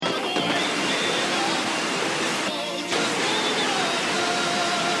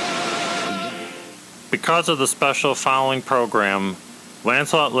Because of the special following program,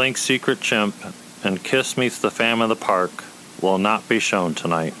 Lancelot Link's Secret Chimp and Kiss Meets the Phantom of the Park will not be shown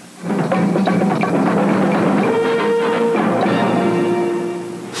tonight.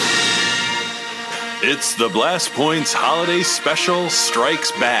 It's the Blast Points Holiday Special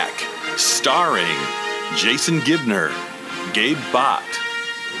Strikes Back, starring Jason Gibner, Gabe Bott,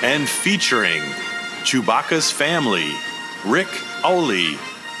 and featuring Chewbacca's family, Rick Owley,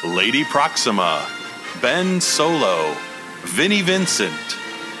 Lady Proxima, Ben Solo, Vinnie Vincent,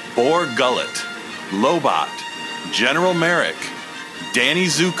 Bor Gullet, Lobot, General Merrick, Danny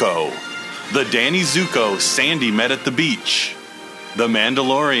Zuko, the Danny Zuko Sandy met at the beach, The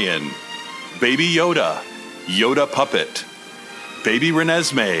Mandalorian, Baby Yoda, Yoda Puppet, Baby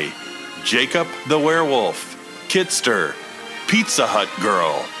Renesmee, Jacob the Werewolf, Kitster, Pizza Hut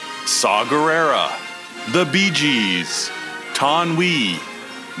Girl, Saw Gerrera, The Bee Gees, Taun We,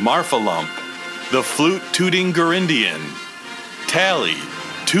 Marfalump, The Flute-Tooting Garindian, Tally,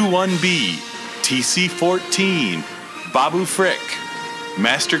 21B, TC-14, Babu Frick,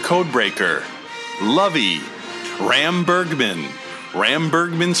 Master Codebreaker, Lovey, Ram Bergman, Ram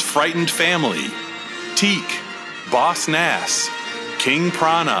Bergman's Frightened Family, Teak, Boss Nass, King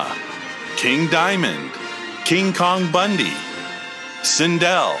Prana, King Diamond, King Kong Bundy,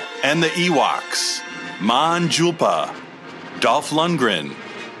 Sindel and the Ewoks, Mon Julpa, Dolph Lundgren,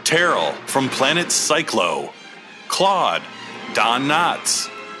 Terrell from Planet Cyclo, Claude, Don Knotts,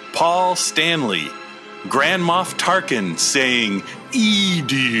 Paul Stanley, Grand Moff Tarkin saying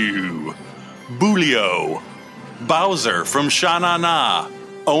Edu, Bulio, Bowser from Sha-Na-Na,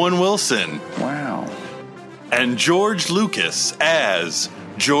 Owen Wilson. Wow. And George Lucas as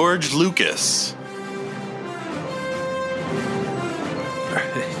George Lucas.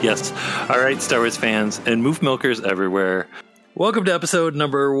 Yes. All right, Star Wars fans and moof milkers everywhere. Welcome to episode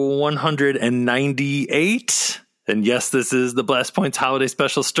number 198. And yes, this is the Blast Points Holiday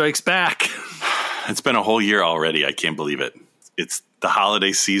Special Strikes Back. It's been a whole year already. I can't believe it. It's the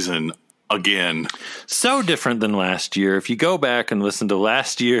holiday season again. So different than last year. If you go back and listen to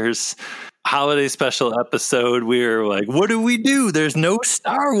last year's holiday special episode, we were like, what do we do? There's no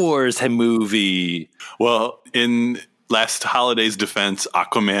Star Wars movie. Well, in last holiday's defense,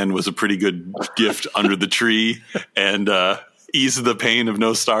 Aquaman was a pretty good gift under the tree and eased the pain of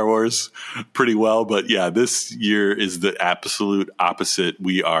no Star Wars pretty well. But yeah, this year is the absolute opposite.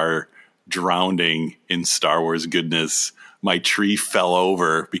 We are drowning in Star Wars goodness. My tree fell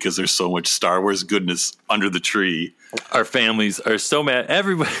over because there's so much Star Wars goodness under the tree. Our families are so mad.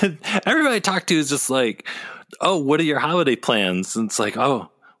 Everybody I talk to is just like, oh, what are your holiday plans? And it's like, oh,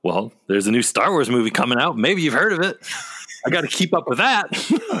 well, there's a new Star Wars movie coming out. Maybe you've heard of it. I got to keep up with that.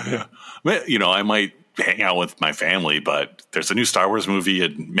 You know, I might hang out with my family, but there's a new Star Wars movie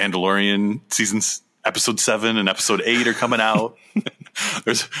and Mandalorian seasons. Episode 7 and Episode 8 are coming out.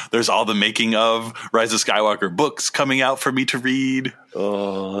 There's all the making of Rise of Skywalker books coming out for me to read.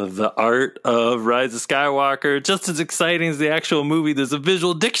 Oh, the art of Rise of Skywalker. Just as exciting as the actual movie, there's a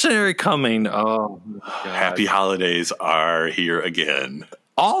visual dictionary coming. Oh, God. Happy holidays are here again.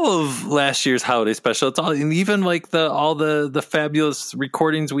 All of last year's holiday special, it's all, and even like all the fabulous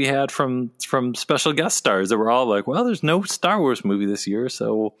recordings we had from special guest stars that were all like, well, there's no Star Wars movie this year,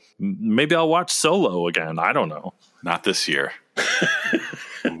 so maybe I'll watch Solo again. I don't know. Not this year.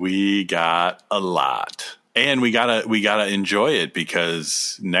 We got a lot. And we gotta enjoy it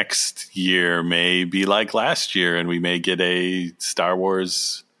because next year may be like last year and we may get a Star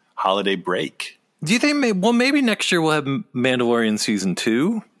Wars holiday break. Do you think maybe next year we'll have Mandalorian season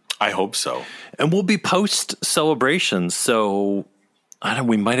 2? I hope so. And we'll be post celebrations, so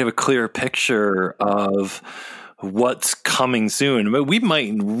we might have a clearer picture of what's coming soon. But we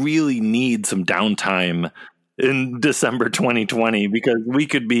might really need some downtime in December 2020 because we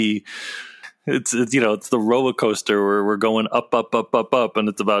could be it's the roller coaster where we're going up, and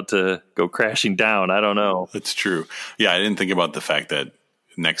it's about to go crashing down. I don't know. It's true. Yeah, I didn't think about the fact that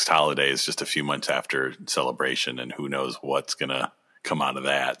next holiday is just a few months after Celebration, and who knows what's going to come out of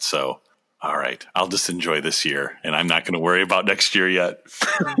that. So, all right, I'll just enjoy this year, and I'm not going to worry about next year yet.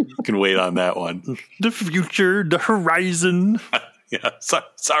 Can wait on that one. The future, the horizon. Yeah,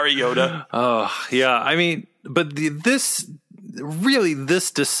 sorry, Yoda. Oh, yeah. I mean, but this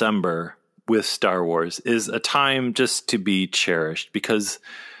December with Star Wars is a time just to be cherished because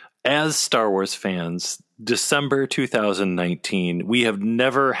as Star Wars fans, December 2019, we have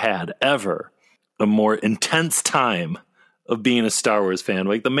never had ever a more intense time of being a Star Wars fan.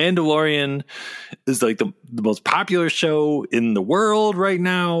 Like, The Mandalorian is like the most popular show in the world right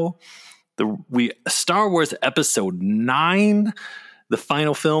now. Star Wars Episode 9, The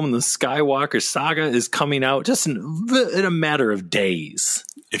final film in the Skywalker saga is coming out just in a matter of days.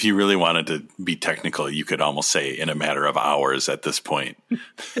 If you really wanted to be technical, you could almost say in a matter of hours at this point.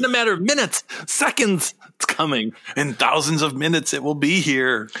 In a matter of minutes, seconds, it's coming. In thousands of minutes, it will be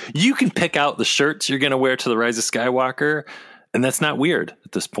here. You can pick out the shirts you're going to wear to the Rise of Skywalker, and that's not weird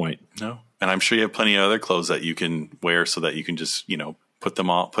at this point. No. And I'm sure you have plenty of other clothes that you can wear so that you can just, put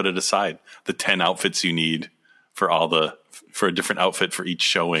it aside. The 10 outfits you need for a different outfit for each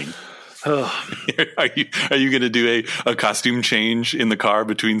showing. Oh. Are you going to do a costume change in the car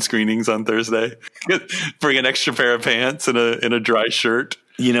between screenings on Thursday? Bring an extra pair of pants and a dry shirt.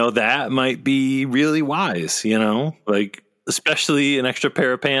 That might be really wise, like especially an extra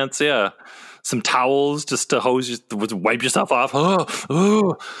pair of pants. Yeah. Some towels just to wipe yourself off.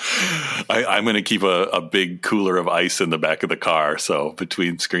 I'm going to keep a big cooler of ice in the back of the car. So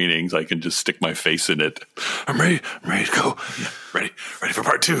between screenings, I can just stick my face in it. I'm ready to go. Yeah, ready for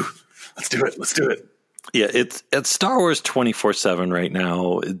part 2. Let's do it. Yeah, it's Star Wars 24/7 right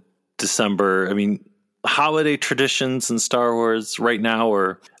now. December. I mean, holiday traditions in Star Wars right now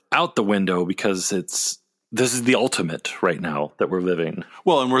are out the window because this is the ultimate right now that we're living.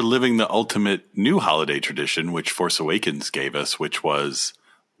 Well, and we're living the ultimate new holiday tradition, which Force Awakens gave us, which was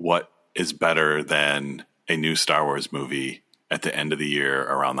what is better than a new Star Wars movie at the end of the year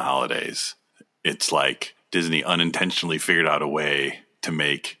around the holidays. It's like Disney unintentionally figured out a way to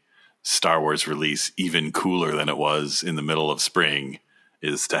make Star Wars release even cooler than it was in the middle of spring,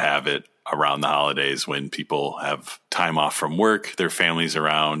 is to have it around the holidays when people have time off from work, their families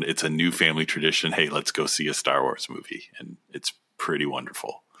around. It's a new family tradition. Hey, let's go see a Star Wars movie. And it's pretty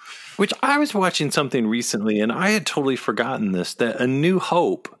wonderful. Which I was watching something recently, and I had totally forgotten this, that A New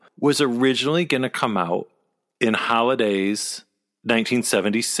Hope was originally going to come out in holidays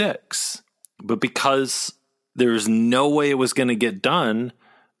 1976. But because there's no way it was going to get done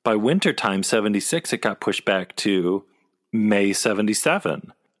by wintertime 76, it got pushed back to May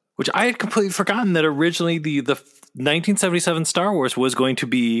 77. Which I had completely forgotten that originally the 1977 Star Wars was going to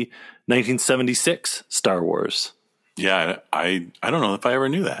be 1976 Star Wars. Yeah, I don't know if I ever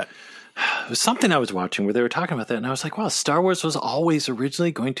knew that. It was something I was watching where they were talking about that, and I was like, wow, Star Wars was always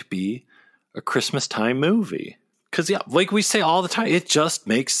originally going to be a Christmas time movie. Because, yeah, like we say all the time, it just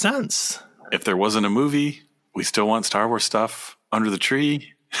makes sense. If there wasn't a movie, we still want Star Wars stuff under the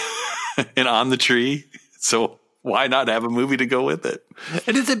tree and on the tree. So why not have a movie to go with it?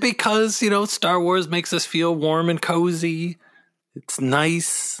 And is it because, Star Wars makes us feel warm and cozy? It's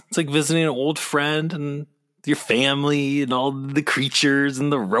nice. It's like visiting an old friend and your family and all the creatures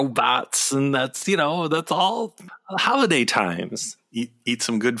and the robots. And that's all holiday times. Eat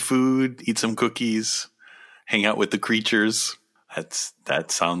some good food, eat some cookies, hang out with the creatures. That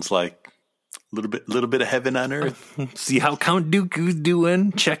sounds like a little bit of heaven on earth. See how Count Dooku's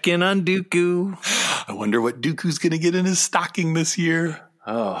doing. Check in on Dooku. I wonder what Dooku's going to get in his stocking this year.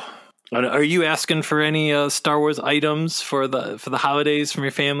 Oh, are you asking for any Star Wars items for the holidays from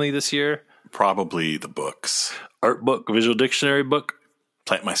your family this year? Probably the books. Art book, visual dictionary book.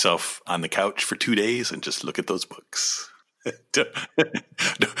 Plant myself on the couch for 2 days and just look at those books.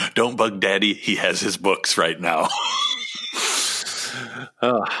 Don't bug Daddy. He has his books right now.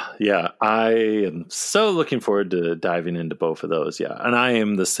 Yeah, I am so looking forward to diving into both of those. Yeah, and I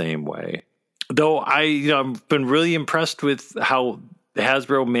am the same way. Though I've been really impressed with how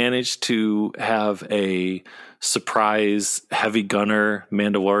Hasbro managed to have a surprise heavy gunner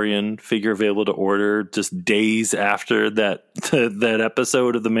Mandalorian figure available to order just days after that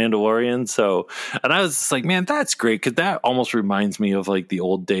episode of The Mandalorian. So, and I was just like, man, that's great, because that almost reminds me of like the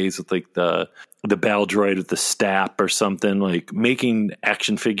old days with like the battle droid with the stap or something, like making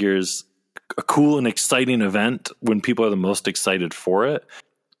action figures a cool and exciting event when people are the most excited for it.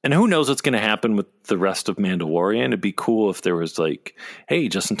 And who knows what's going to happen with the rest of Mandalorian. It'd be cool if there was like, hey,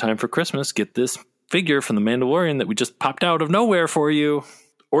 just in time for Christmas, get this figure from the Mandalorian that we just popped out of nowhere for you.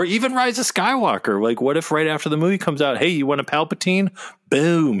 Or even Rise of Skywalker. Like, what if right after the movie comes out, hey, you want a Palpatine?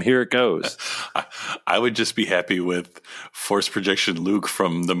 Boom, here it goes. I would just be happy with Force Projection Luke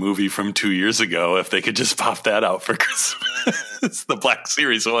from the movie from 2 years ago if they could just pop that out for Christmas. The Black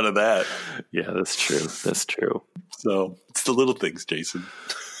Series one of that. Yeah, that's true. That's true. So it's the little things, Jason.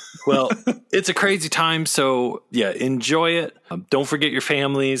 Well, it's a crazy time, so yeah, enjoy it. Don't forget your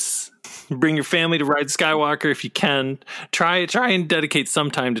families. Bring your family to Ride Skywalker if you can. Try and dedicate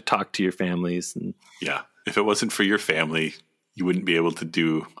some time to talk to your families. Yeah, if it wasn't for your family, you wouldn't be able to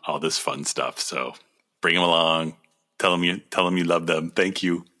do all this fun stuff. So bring them along. Tell them you love them. Thank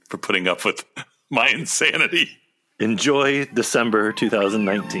you for putting up with my insanity. Enjoy December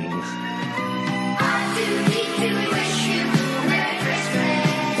 2019. I do need to wish you Merry Christmas.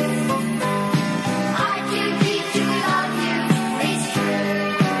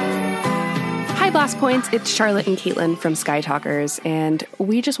 Blast Points, it's Charlotte and Caitlin from Sky Talkers, and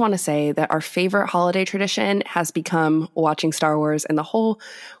we just want to say that our favorite holiday tradition has become watching Star Wars and the whole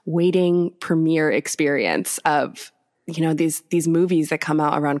waiting premiere experience of, these movies that come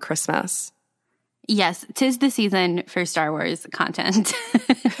out around Christmas. Yes, 'tis the season for Star Wars content.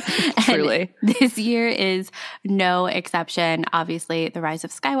 Truly. This year is no exception. Obviously, The Rise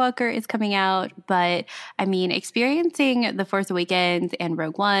of Skywalker is coming out, but experiencing The Force Awakens and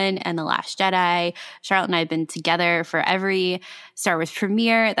Rogue One and The Last Jedi, Charlotte and I have been together for every Star Wars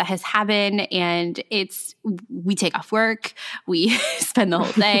premiere that has happened, and we take off work, we spend the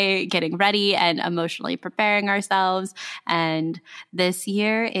whole day getting ready and emotionally preparing ourselves, and this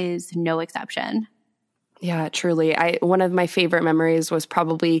year is no exception. Yeah, truly. One of my favorite memories was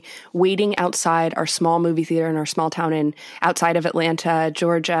probably waiting outside our small movie theater in our small town outside of Atlanta,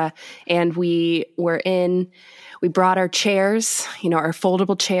 Georgia. And we brought our chairs, our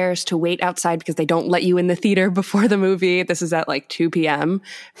foldable chairs to wait outside because they don't let you in the theater before the movie. This is at 2 p.m.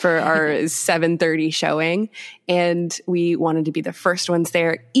 for our 7:30 showing. And we wanted to be the first ones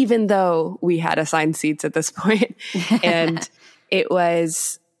there, even though we had assigned seats at this point. And it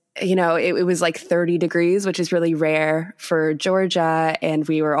was... it was 30 degrees, which is really rare for Georgia. And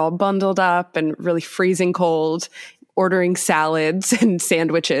we were all bundled up and really freezing cold, ordering salads and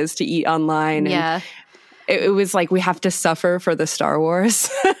sandwiches to eat online. Yeah. And it was we have to suffer for the Star Wars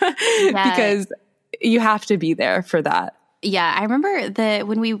because you have to be there for that. Yeah, I remember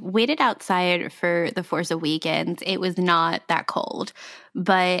when we waited outside for The Force Awakens, it was not that cold.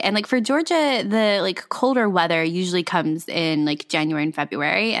 And for Georgia, the colder weather usually comes in January and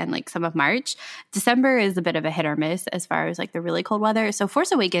February and some of March. December is a bit of a hit or miss as far as the really cold weather. So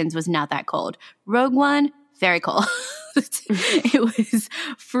Force Awakens was not that cold. Rogue One, very cold. It was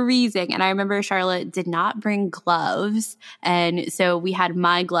freezing. And I remember Charlotte did not bring gloves. And so we had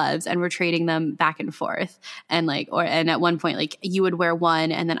my gloves and we're trading them back and forth. And at one point, you would wear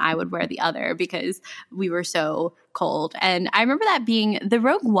one and then I would wear the other because we were so cold. And I remember that being the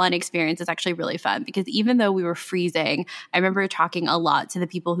Rogue One experience is actually really fun because even though we were freezing, I remember talking a lot to the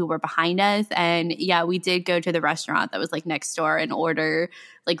people who were behind us. And yeah, we did go to the restaurant that was next door and order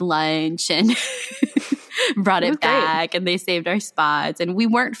lunch and brought it back, and they saved our spots. And we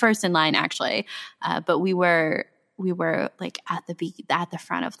weren't first in line actually, but we were at the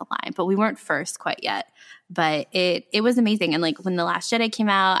front of the line, but we weren't first quite yet. But it was amazing. And when The Last Jedi came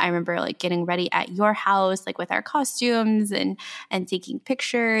out, I remember getting ready at your house, with our costumes and taking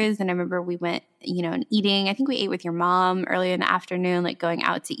pictures. And I remember we went, and eating. I think we ate with your mom earlier in the afternoon, going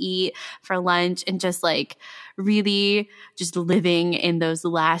out to eat for lunch and just really just living in those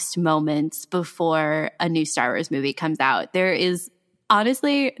last moments before a new Star Wars movie comes out. There is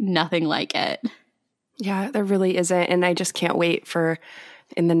honestly nothing like it. Yeah, there really isn't. And I just can't wait for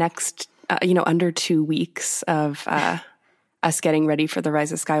in the next, under 2 weeks of us getting ready for The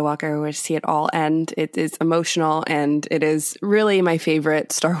Rise of Skywalker, to see it all end. It is emotional and it is really my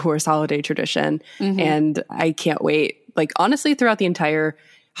favorite Star Wars holiday tradition. Mm-hmm. And I can't wait, honestly, throughout the entire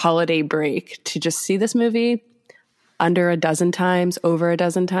holiday break to just see this movie under a dozen times, over a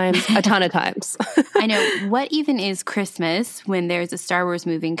dozen times, a ton of times. I know. What even is Christmas when there's a Star Wars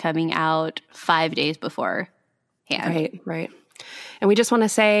movie coming out 5 days beforehand? Right. And we just want to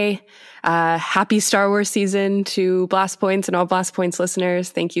say happy Star Wars season to Blast Points and all Blast Points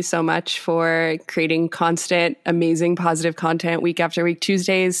listeners. Thank you so much for creating constant, amazing, positive content week after week.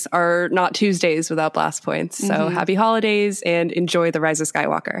 Tuesdays are not Tuesdays without Blast Points. So happy holidays and enjoy The Rise of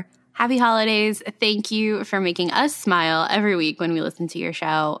Skywalker. Happy holidays. Thank you for making us smile every week when we listen to your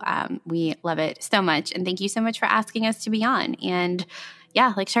show. We love it so much. And thank you so much for asking us to be on. And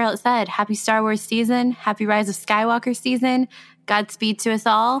yeah, like Charlotte said, happy Star Wars season. Happy Rise of Skywalker season. Godspeed to us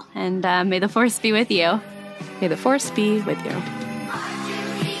all. And may the Force be with you. May the Force be with you.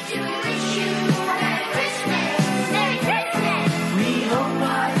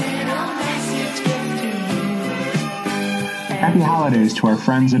 Happy holidays to our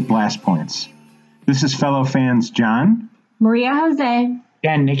friends at Blast Points. This is fellow fans John, Maria Jose,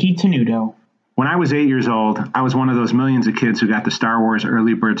 and Nikki Tenuto. When I was 8 years old, I was one of those millions of kids who got the Star Wars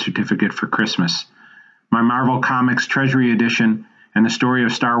early bird certificate for Christmas. My Marvel Comics Treasury Edition and the story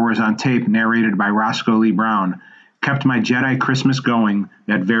of Star Wars on tape narrated by Roscoe Lee Brown kept my Jedi Christmas going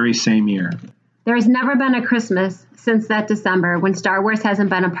that very same year. There has never been a Christmas since that December when Star Wars hasn't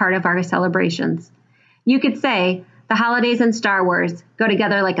been a part of our celebrations. You could say the holidays and Star Wars go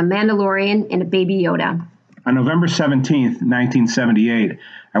together like a Mandalorian and a Baby Yoda. On November 17th, 1978,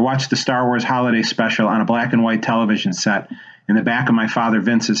 I watched the Star Wars holiday special on a black and white television set in the back of my father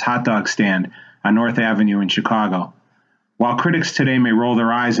Vince's hot dog stand on North Avenue in Chicago. While critics today may roll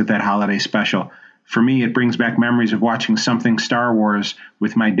their eyes at that holiday special, for me it brings back memories of watching something Star Wars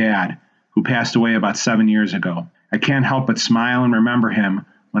with my dad, who passed away about 7 years ago. I can't help but smile and remember him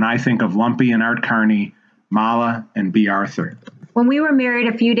when I think of Lumpy and Art Carney, Mala and B. Arthur. When we were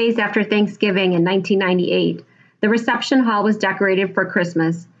married a few days after Thanksgiving in 1998, the reception hall was decorated for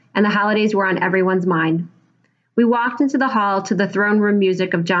Christmas, and the holidays were on everyone's mind. We walked into the hall to the throne room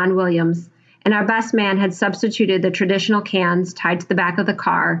music of John Williams, and our best man had substituted the traditional cans tied to the back of the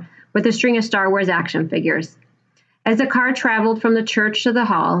car with a string of Star Wars action figures. As the car traveled from the church to the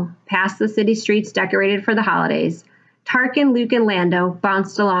hall, past the city streets decorated for the holidays, Tarkin, Luke, and Lando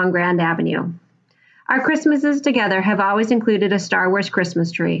bounced along Grand Avenue. Our Christmases together have always included a Star Wars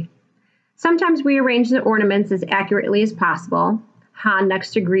Christmas tree. Sometimes we arrange the ornaments as accurately as possible, Han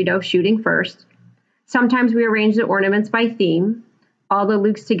next to Greedo shooting first. Sometimes we arrange the ornaments by theme, all the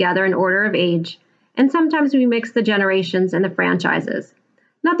Lukes together in order of age, and sometimes we mix the generations and the franchises.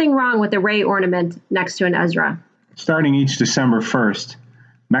 Nothing wrong with a Rey ornament next to an Ezra. Starting each December 1st,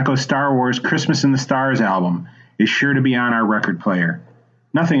 Mecco's Star Wars Christmas in the Stars album is sure to be on our record player.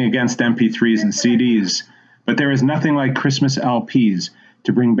 Nothing against MP3s and CDs, but there is nothing like Christmas LPs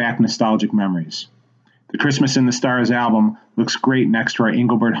to bring back nostalgic memories. The Christmas in the Stars album looks great next to our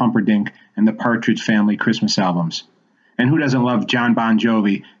Engelbert Humperdinck and the Partridge Family Christmas albums. And who doesn't love John Bon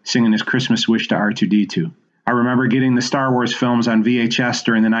Jovi singing his Christmas wish to R2-D2? I remember getting the Star Wars films on VHS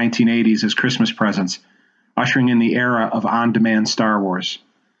during the 1980s as Christmas presents, ushering in the era of on-demand Star Wars.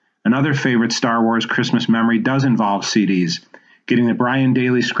 Another favorite Star Wars Christmas memory does involve CDs. Getting the Brian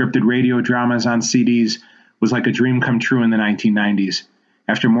Daly scripted radio dramas on CDs was like a dream come true in the 1990s.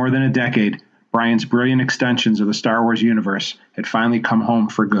 After more than a decade, Brian's brilliant extensions of the Star Wars universe had finally come home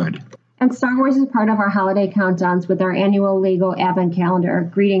for good. And Star Wars is part of our holiday countdowns with our annual Lego Advent calendar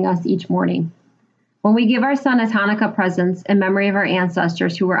greeting us each morning. When we give our son as Hanukkah presents in memory of our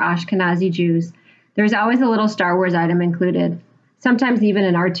ancestors who were Ashkenazi Jews, there's always a little Star Wars item included, sometimes even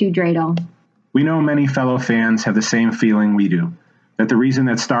an R2 dreidel. We know many fellow fans have the same feeling we do, that the reason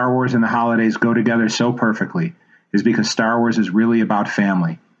that Star Wars and the holidays go together so perfectly is because Star Wars is really about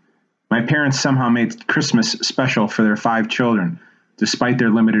family. My parents somehow made Christmas special for their 5 children, despite their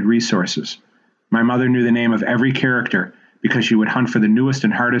limited resources. My mother knew the name of every character because she would hunt for the newest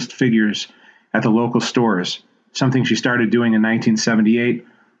and hardest figures at the local stores, something she started doing in 1978,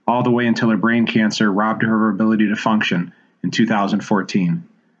 all the way until her brain cancer robbed her of her ability to function in 2014.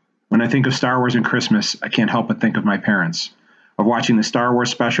 When I think of Star Wars and Christmas, I can't help but think of my parents, of watching the Star Wars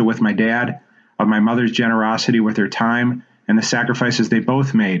special with my dad, of my mother's generosity with her time, and the sacrifices they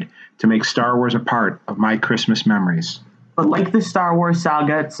both made to make Star Wars a part of my Christmas memories. But like the Star Wars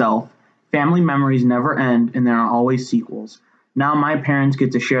saga itself, family memories never end and there are always sequels. Now my parents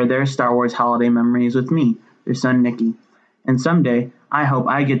get to share their Star Wars holiday memories with me, their son Nicky. And someday, I hope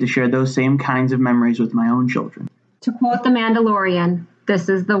I get to share those same kinds of memories with my own children. To quote The Mandalorian, this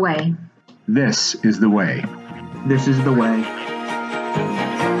is the way. This is the way. This is the way.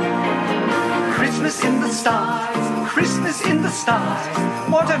 Christmas in the stars, Christmas in the stars.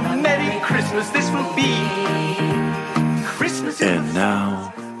 What a merry Christmas this will be. Christmas in And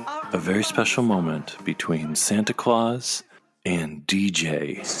now, a very special moment between Santa Claus and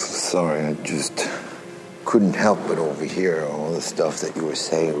DJ. Sorry, I just couldn't help but overhear all the stuff that you were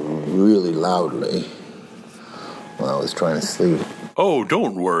saying really loudly while I was trying to sleep. Oh,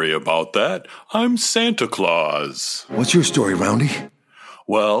 don't worry about that. I'm Santa Claus. What's your story, Roundy?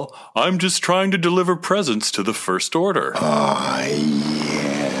 Well, I'm just trying to deliver presents to the First Order. Yeah.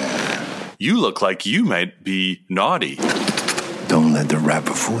 You look like you might be naughty. Don't let the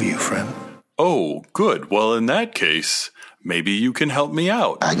rapper fool you, friend. Oh, good. Well, in that case, maybe you can help me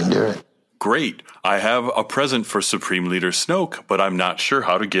out. I can do it. Great. I have a present for Supreme Leader Snoke, but I'm not sure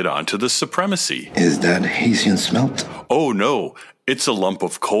how to get onto the Supremacy. Is that Haitian smelt? Oh, no. It's a lump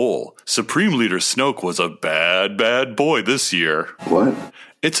of coal. Supreme Leader Snoke was a bad, bad boy this year. What?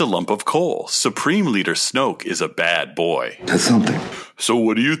 It's a lump of coal. Supreme Leader Snoke is a bad boy. That's something. So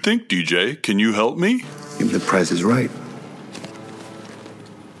what do you think, DJ? Can you help me? If the price is right,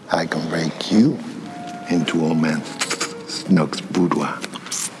 I can break you into old man Snoke's boudoir.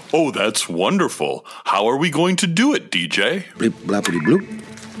 Oh, that's wonderful. How are we going to do it, DJ? Blip, blappity, bloop.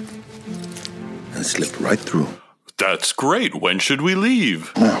 And slip right through. That's great. When should we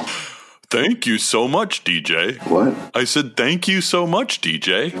leave? Now. Thank you so much, DJ. What? I said thank you so much,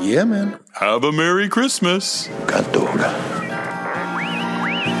 DJ. Yeah, man. Have a Merry Christmas. Catora.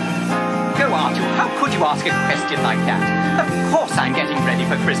 Go, Artu. How could you ask a question like that? Of course I'm getting ready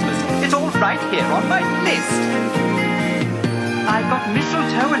for Christmas. It's all right here on my list. I got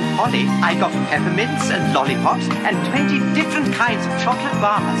mistletoe and holly. I got peppermints and lollipops and 20 different kinds of chocolate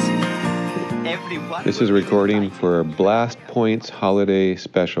bars. Everyone. This is a recording for Blast Point's holiday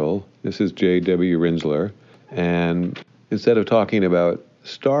special. This is J.W. Rinsler. And instead of talking about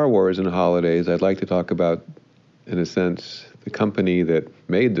Star Wars and holidays, I'd like to talk about, in a sense, the company that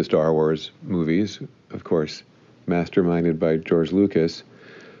made the Star Wars movies, of course, masterminded by George Lucas.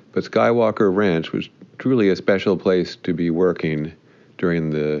 But Skywalker Ranch was truly a special place to be working during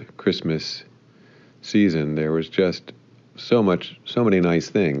the Christmas season. There was just so many nice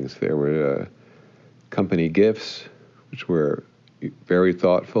things. There were company gifts, which were very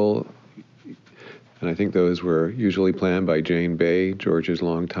thoughtful. And I think those were usually planned by Jane Bay, George's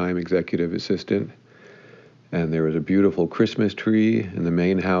longtime executive assistant. And there was a beautiful Christmas tree in the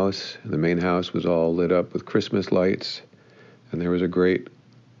main house. And the main house was all lit up with Christmas lights. And there was a great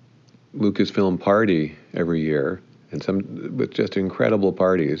Lucasfilm party every year, and some with just incredible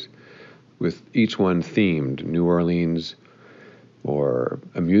parties, with each one themed. New Orleans or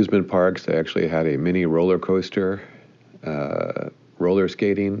amusement parks. They actually had a mini roller coaster, roller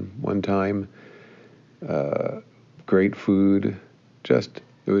skating one time, great food. It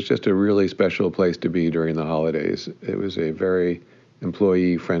was just a really special place to be during the holidays. It was a very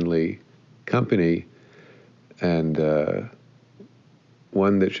employee-friendly company, and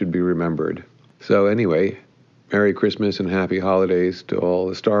one that should be remembered. So anyway, Merry Christmas and Happy Holidays to all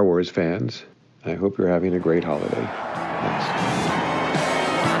the Star Wars fans. I hope you're having a great holiday. Thanks.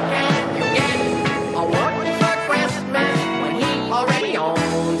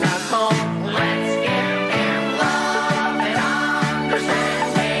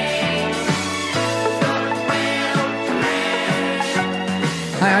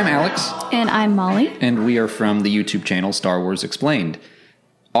 Hi, I'm Alex. And I'm Molly. And we are from the YouTube channel Star Wars Explained.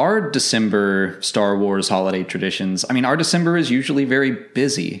 Our December Star Wars holiday traditions, our December is usually very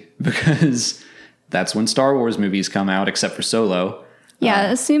busy because that's when Star Wars movies come out, except for Solo. Yeah,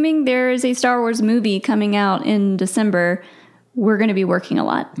 assuming there is a Star Wars movie coming out in December, we're going to be working a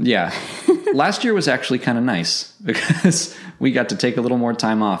lot. Yeah. Last year was actually kind of nice because we got to take a little more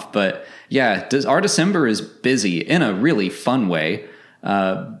time off. But yeah, our December is busy in a really fun way.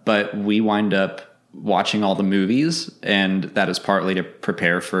 But we wind up watching all the movies, and that is partly to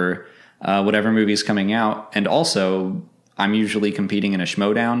prepare for whatever movie's coming out. And also, I'm usually competing in a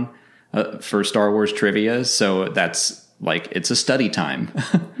Schmodown for Star Wars trivia, so that's it's a study time.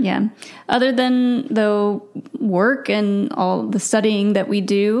 Yeah. Other than the work and all the studying that we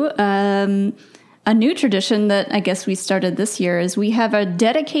do, a new tradition that I guess we started this year is we have a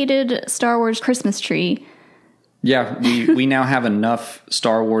dedicated Star Wars Christmas tree. Yeah, we now have enough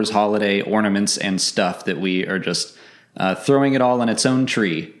Star Wars holiday ornaments and stuff that we are just throwing it all in its own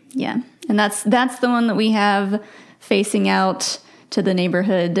tree. Yeah, and that's the one that we have facing out to the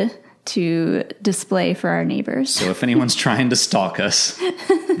neighborhood to display for our neighbors. So if anyone's trying to stalk us,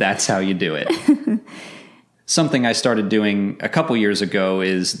 that's how you do it. Something I started doing a couple years ago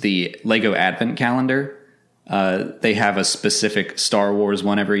is the Lego Advent Calendar. They have a specific Star Wars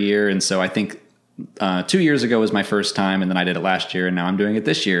one every year, and so I think 2 years ago was my first time, and then I did it last year, and now I'm doing it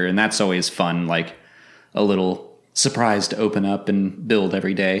this year, and that's always fun, like a little surprise to open up and build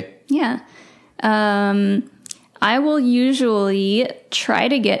every day. Yeah. I will usually try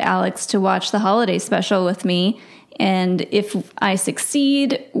to get Alex to watch the holiday special with me, and if I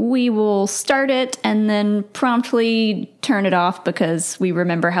succeed, we will start it and then promptly turn it off because we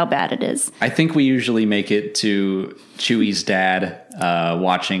remember how bad it is. I think we usually make it to Chewie's dad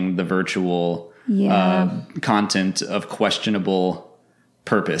watching the virtual content of questionable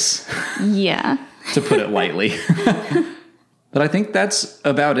purpose. Yeah. To put it lightly. But I think that's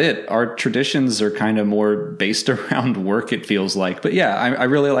about it. Our traditions are kind of more based around work, it feels like. But yeah, I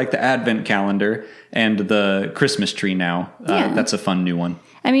really like the Advent calendar and the Christmas tree now. That's a fun new one.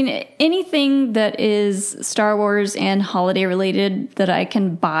 Anything that is Star Wars and holiday related that I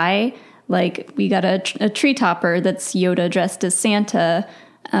can buy, like we got a tree topper that's Yoda dressed as Santa,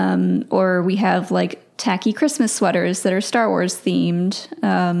 or we have tacky Christmas sweaters that are Star Wars themed.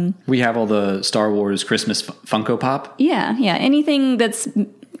 We have all the Star Wars Christmas Funko Pop. Yeah. Anything that's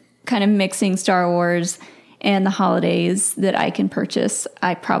kind of mixing Star Wars and the holidays that I can purchase,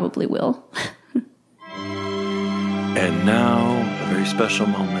 I probably will. And now, a very special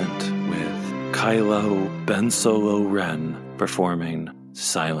moment with Kylo Ben Solo Ren performing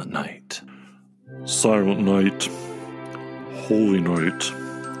Silent Night. Silent night, holy night.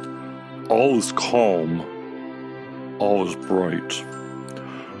 All is calm, all is bright.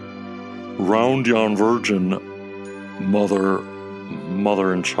 Round yon virgin,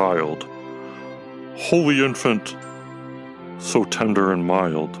 mother and child. Holy infant, so tender and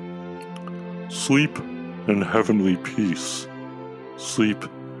mild. Sleep in heavenly peace. Sleep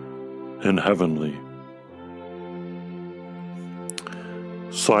in heavenly.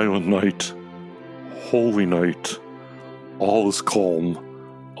 Silent night, holy night, all is calm,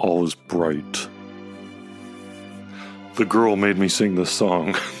 all is bright. The girl made me sing this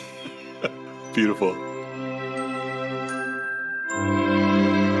song. Beautiful.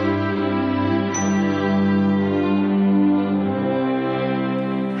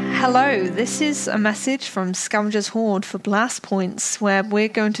 Hello, this is a message from Scavenger's Hoard for Blast Points, where we're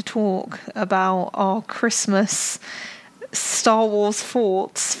going to talk about our Christmas Star Wars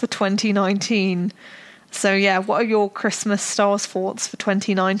thoughts for 2019. So yeah, what are your Christmas Star Wars thoughts for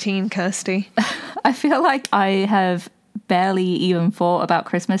 2019, Kirsty? I feel like I have barely even thought about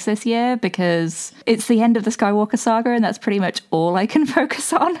Christmas this year because it's the end of the Skywalker saga and that's pretty much all I can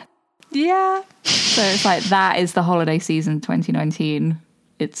focus on. Yeah. So it's like that is the holiday season 2019.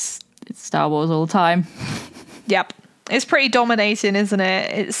 It's Star Wars all the time. Yep. It's pretty dominating, isn't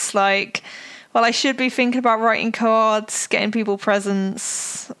it? It's like, well, I should be thinking about writing cards, getting people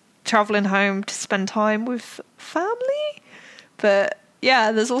presents, traveling home to spend time with family. But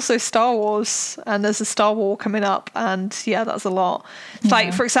yeah, there's also Star Wars and there's a Star War coming up. And yeah, that's a lot. It's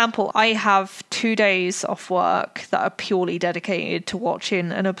like, for example, I have 2 days off work that are purely dedicated to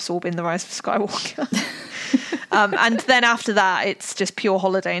watching and absorbing The Rise of Skywalker. And then after that, it's just pure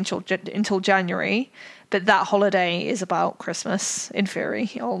holiday until January. But that holiday is about Christmas, in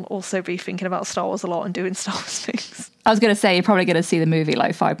theory. I'll also be thinking about Star Wars a lot and doing Star Wars things. I was going to say, you're probably going to see the movie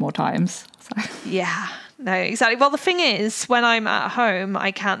like 5 more times. So. Yeah, no, exactly. Well, the thing is, when I'm at home,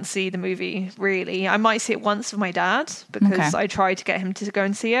 I can't see the movie, really. I might see it once with my dad, because I try to get him to go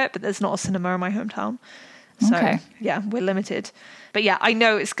and see it, but there's not a cinema in my hometown. So, yeah, we're limited. But yeah, I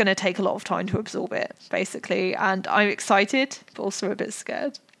know it's going to take a lot of time to absorb it, basically. And I'm excited, but also a bit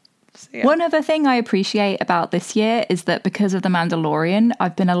scared. So, yeah. One other thing I appreciate about this year is that because of The Mandalorian,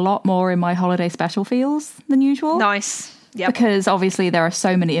 I've been a lot more in my holiday special feels than usual. Nice. Yep. Because obviously there are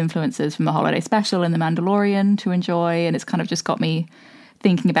so many influences from the holiday special and The Mandalorian to enjoy. And it's kind of just got me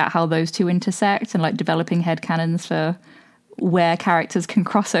thinking about how those two intersect and like developing headcanons for where characters can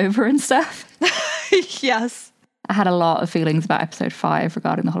cross over and stuff. Yes. I had a lot of feelings about episode 5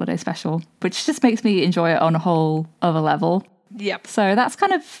 regarding the holiday special, which just makes me enjoy it on a whole other level. Yep. So that's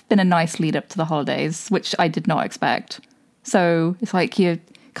kind of been a nice lead up to the holidays, which I did not expect. So it's like you're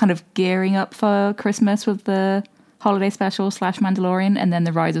kind of gearing up for Christmas with the holiday special / Mandalorian, and then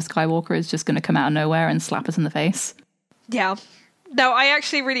the Rise of Skywalker is just going to come out of nowhere and slap us in the face. Yeah. No, I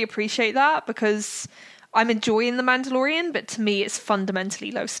actually really appreciate that because I'm enjoying The Mandalorian, but to me it's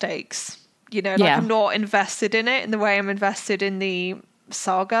fundamentally low stakes. You know, like I'm not invested in it in the way I'm invested in the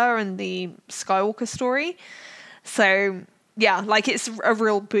saga and the Skywalker story. So, yeah, like it's a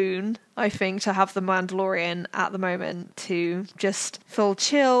real boon, I think, to have The Mandalorian at the moment to just feel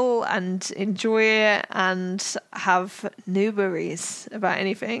chill and enjoy it and have no worries about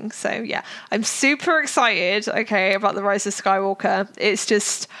anything. So, yeah, I'm super excited, about The Rise of Skywalker. It's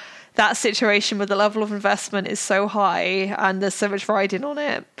just that situation with the level of investment is so high and there's so much riding on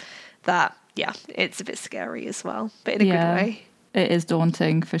it that, yeah, it's a bit scary as well, but in a good way. It is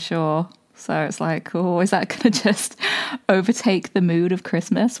daunting for sure. So it's like, oh, is that going to just overtake the mood of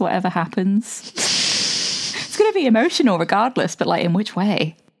Christmas, whatever happens? It's going to be emotional regardless, but like in which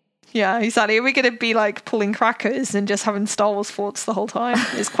way? Yeah, exactly. Are we going to be like pulling crackers and just having Star Wars thoughts the whole time?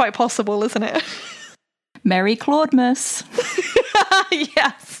 It's quite possible, isn't it? Merry Claudemas.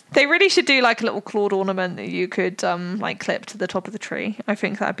 Yes. They really should do like a little Claude ornament that you could like clip to the top of the tree. I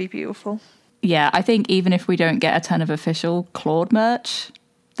think that'd be beautiful. Yeah, I think even if we don't get a ton of official Claude merch,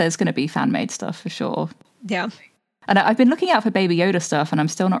 there's going to be fan-made stuff for sure. Yeah. And I've been looking out for Baby Yoda stuff and I'm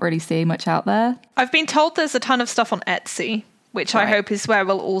still not really seeing much out there. I've been told there's a ton of stuff on Etsy, which I hope is where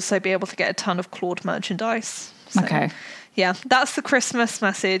we'll also be able to get a ton of Claude merchandise. So, yeah, that's the Christmas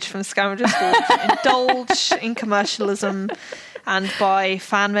message from Scavenger's Hoard. Indulge in commercialism and buy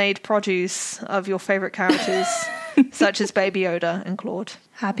fan-made produce of your favourite characters, such as Baby Yoda and Claude.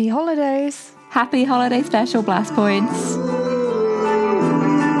 Happy holidays. Happy holiday special, Blast Points.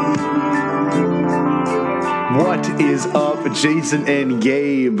 What is up, Jason and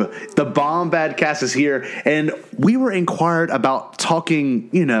Gabe? The Bombad cast is here, and we were inquired about talking,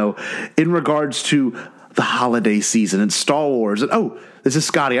 in regards to the holiday season and Star Wars. And this is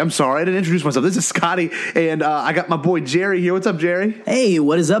Scotty. I'm sorry, I didn't introduce myself. This is Scotty, and I got my boy Jerry here. What's up, Jerry? Hey,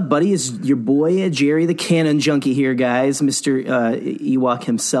 what is up, buddy? It's your boy Jerry, the Canon Junkie here, guys. Mr. Ewok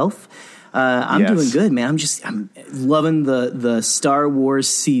himself. I'm doing good, man. I'm loving the Star Wars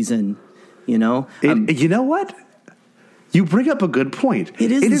season. You know what? You bring up a good point.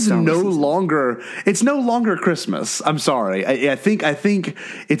 It is no longer. It's no longer Christmas. I'm sorry. I think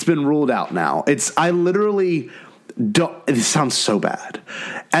it's been ruled out now. I literally don't. It sounds so bad.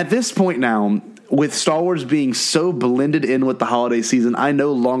 At this point now, with Star Wars being so blended in with the holiday season, I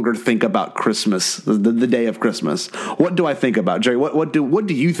no longer think about Christmas, the day of Christmas. What do I think about, Jerry? What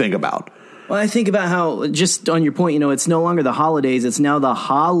do you think about? Well, I think about how, just on your point, it's no longer the holidays. It's now the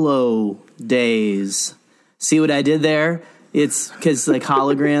hollow days. See what I did there? It's because like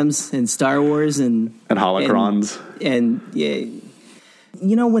holograms and Star Wars and holocrons. And yeah.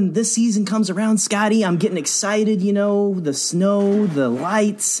 When this season comes around, Scotty, I'm getting excited, the snow, the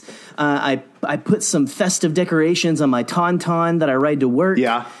lights. I put some festive decorations on my Tauntaun that I ride to work.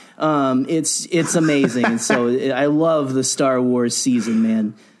 Yeah. It's amazing. And so I love the Star Wars season,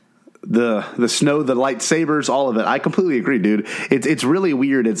 man. The snow, the lightsabers, all of it. I completely agree, dude. It's really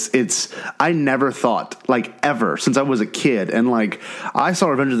weird. I never thought, like, ever since I was a kid, and like I saw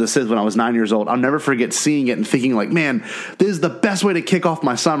Revenge of the Sith when I was 9 years old. I'll never forget seeing it and thinking like, man, this is the best way to kick off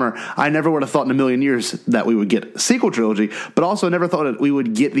my summer. I never would have thought in a million years that we would get a sequel trilogy, but also never thought that we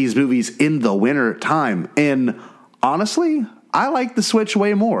would get these movies in the winter time. And honestly, I like the Switch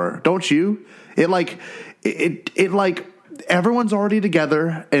way more. Don't you? Everyone's already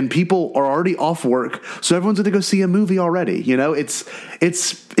together and people are already off work, so everyone's going to go see a movie already.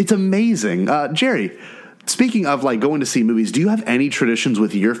 It's amazing. Jerry, speaking of like going to see movies, do you have any traditions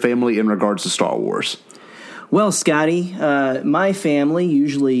with your family in regards to Star Wars? Well, Scotty, my family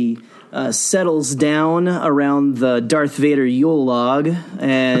usually settles down around the Darth Vader Yule log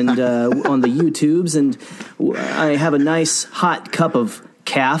and on the YouTubes, and I have a nice hot cup of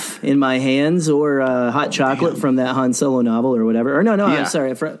calf in my hands, or hot chocolate from that Han Solo novel or whatever. Or no, yeah. I'm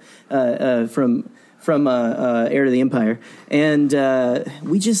sorry, from Heir to the Empire. And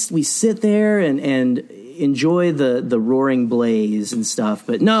we sit there and enjoy the roaring blaze and stuff.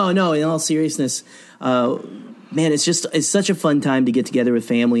 But no, in all seriousness, man, it's such a fun time to get together with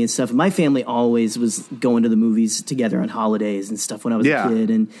family and stuff. My family always was going to the movies together on holidays and stuff when I was a kid,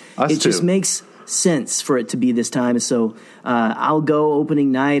 and it just makes sense for it to be this time. So I'll go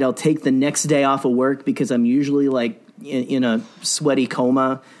opening night. I'll take the next day off of work because I'm usually like in a sweaty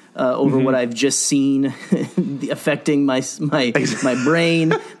coma over what I've just seen affecting my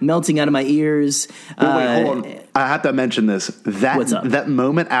brain, melting out of my ears. Wait, hold on. I have to mention this. That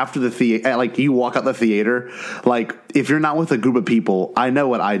moment after the theater, like you walk out the theater, like if you're not with a group of people, I know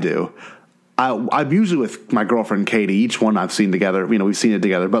what I do. I'm usually with my girlfriend Katie. Each one I've seen together. We've seen it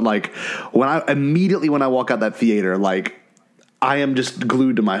together. But like when I walk out that theater, like I am just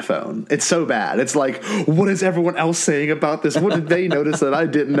glued to my phone. It's so bad. It's like, what is everyone else saying about this? What did they notice that I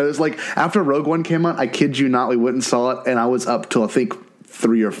didn't notice? Like after Rogue One came out, I kid you not, we went and saw it, and I was up till I think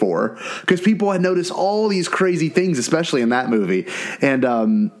 3 or 4 because people had noticed all these crazy things, especially in that movie. And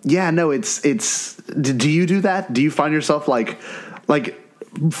it's. Do you do that? Do you find yourself like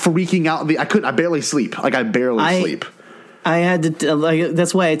freaking out? I barely sleep. Like I barely sleep. I had to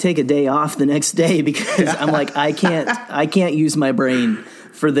that's why I take a day off the next day, because I'm like, I can't use my brain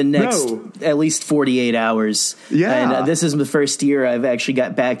for the next at least 48 hours. Yeah. And this is the first year I've actually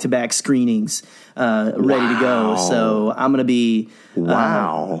got back-to-back screenings ready to go. So I'm going to be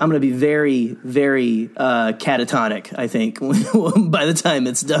I'm going to be very, very catatonic, I think, by the time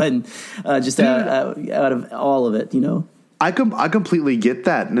it's done, out of all of it, I completely get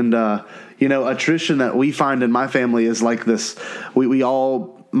that. And, a tradition that we find in my family is like this. We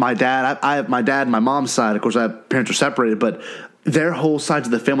all, my dad, I have my dad and my mom's side. Of course, parents are separated, but their whole sides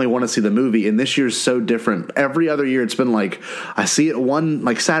of the family want to see the movie. And this year's so different. Every other year, it's been like, I see it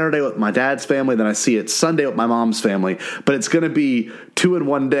like Saturday with my dad's family, then I see it Sunday with my mom's family. But it's going to be 2 in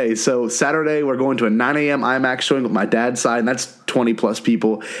one day. So Saturday, we're going to a 9 a.m. IMAX showing with my dad's side, and that's 20 plus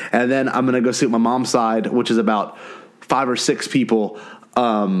people. And then I'm going to go see it with my mom's side, which is about 5 or 6 people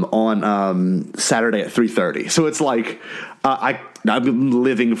on Saturday at 3:30. So it's like I'm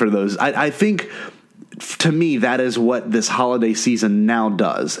living for those. I think to me that is what this holiday season now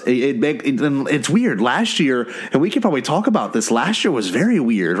does. It's weird. Last year, and we could probably talk about this. Last year was very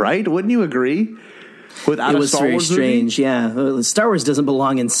weird, right? Wouldn't you agree? It was very strange. Movie? Yeah, Star Wars doesn't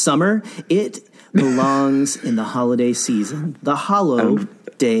belong in summer. It belongs in the holiday season. The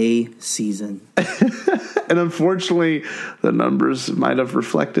holiday season. And unfortunately, the numbers might have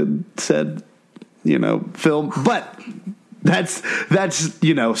reflected said, film. But that's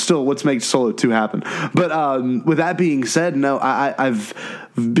still what's made Solo 2 happen. But with that being said, no,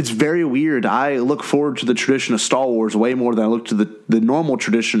 it's very weird. I look forward to the tradition of Star Wars way more than I look to the normal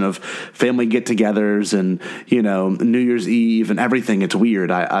tradition of family get-togethers and New Year's Eve and everything. It's weird.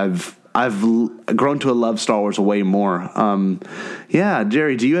 I've grown to love Star Wars way more. Yeah,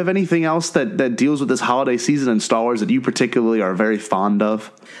 Jerry, do you have anything else that deals with this holiday season and Star Wars that you particularly are very fond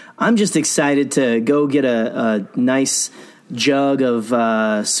of? I'm just excited to go get a nice jug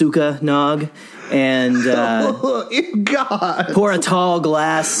of Suka Nog and God. pour a tall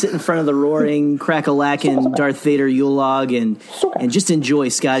glass, sit in front of the roaring, crack-a-lackin' Darth Vader Yule log, and just enjoy,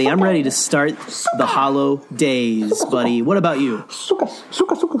 Scotty. I'm ready to start the Hollow Days, buddy. What about you?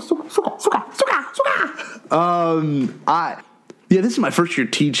 This is my first year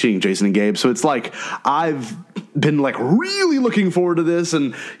teaching, Jason and Gabe, so it's like I've been like really looking forward to this,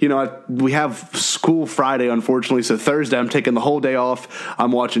 and we have school Friday, unfortunately, so Thursday I'm taking the whole day off.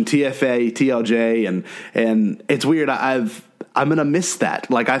 I'm watching TFA, TLJ, and it's weird. I'm gonna miss that.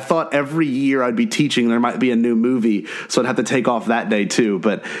 Like, I thought every year I'd be teaching, there might be a new movie, so I'd have to take off that day too.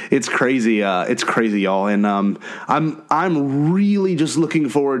 But it's crazy. It's crazy, y'all. And I'm really just looking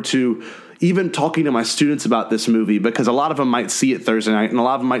forward to even talking to my students about this movie, because a lot of them might see it Thursday night and a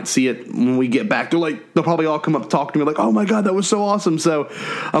lot of them might see it when we get back. They'll probably all come up and talk to me like, oh my God, that was so awesome. So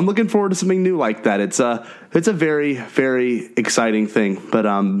I'm looking forward to something new like that. It's a very, very exciting thing. But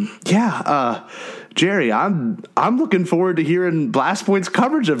Jerry, I'm looking forward to hearing Blast Point's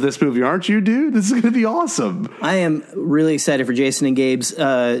coverage of this movie. Aren't you, dude? This is going to be awesome. I am really excited for Jason and Gabe's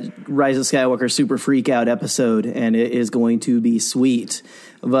Rise of Skywalker Super Freak Out episode, and it is going to be sweet.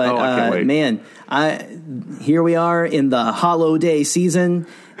 But I can't wait. Man, here we are in the Hollow Day season,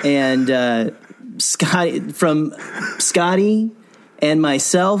 and Scotty and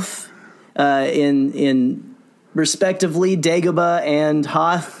myself, in respectively Dagobah and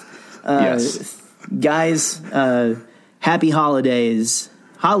Hoth. Yes. Guys, happy holidays,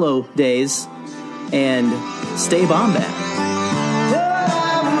 Hollow Days, and stay Bombad.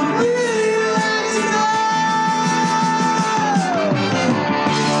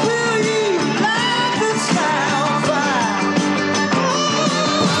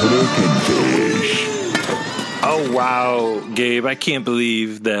 Oh, wow, Gabe, I can't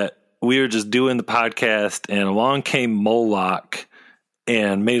believe that we were just doing the podcast and along came Moloch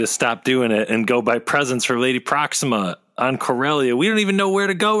and made us stop doing it and go buy presents for Lady Proxima on Corellia. We don't even know where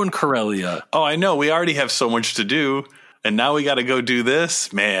to go in Corellia. Oh, I know. We already have so much to do. And now we got to go do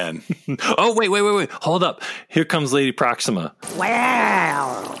this? Man. Oh, wait. Hold up. Here comes Lady Proxima.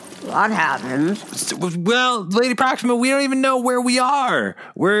 Well, what happened? Well, Lady Proxima, we don't even know where we are.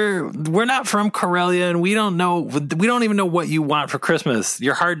 We're not from Corellia, and we don't even know what you want for Christmas.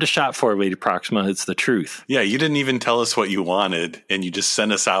 You're hard to shop for, Lady Proxima. It's the truth. Yeah, you didn't even tell us what you wanted, and you just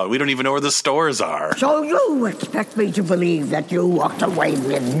sent us out. We don't even know where the stores are. So you expect me to believe that you walked away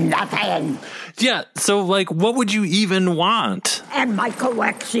with nothing? Yeah, so, what would you even want? And my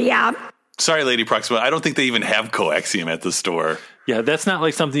coaxium? Sorry, Lady Proxima, I don't think they even have coaxium at the store. Yeah, that's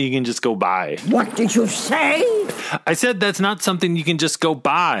not something you can just go buy. What did you say? I said that's not something you can just go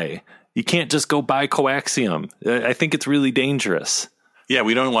buy. You can't just go buy coaxium. I think it's really dangerous. Yeah,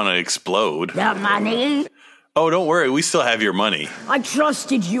 we don't want to explode. The money? Oh, don't worry. We still have your money. I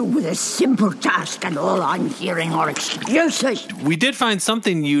trusted you with a simple task, and all I'm hearing are excuses. We did find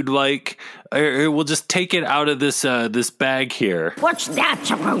something you'd like. We'll just take it out of this bag here. What's that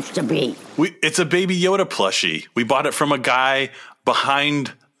supposed to be? It's a Baby Yoda plushie. We bought it from a guy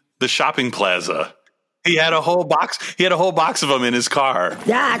behind the shopping plaza. He had a whole box. He had a whole box of them in his car.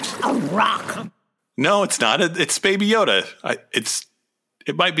 That's a rock. No, it's not. It's Baby Yoda.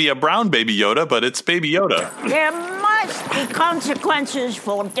 It might be a brown Baby Yoda, but it's Baby Yoda. There must be consequences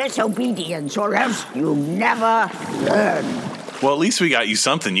for disobedience, or else you never learn. Well, at least we got you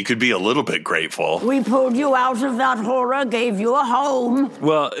something. You could be a little bit grateful. We pulled you out of that horror, gave you a home.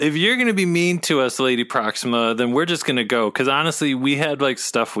 Well, if you're going to be mean to us, Lady Proxima, then we're just going to go. Because honestly, we had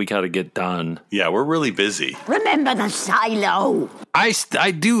stuff we got to get done. Yeah, we're really busy. Remember the silo. I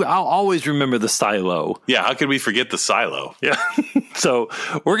do. I'll always remember the silo. Yeah, how could we forget the silo? Yeah. So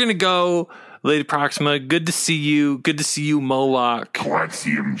we're going to go. Lady Proxima, good to see you. Good to see you, Moloch. We're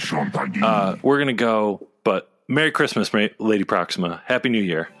going to go, but Merry Christmas, Lady Proxima. Happy New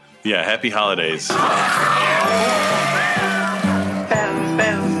Year. Yeah, happy holidays. Bells,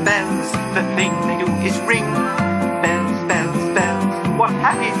 bells, bells, the thing they do is ring. Bells, bells, bells, what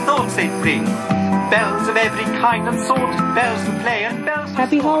happy thoughts they bring. Bells of every kind and sort, bells to play and bells.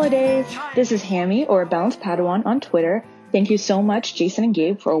 Happy holidays. This is Hammy, or Balanced Padawan on Twitter. Thank you so much, Jason and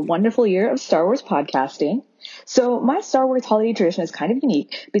Gabe, for a wonderful year of Star Wars podcasting. So my Star Wars holiday tradition is kind of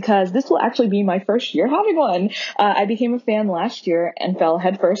unique because this will actually be my first year having one. I became a fan last year and fell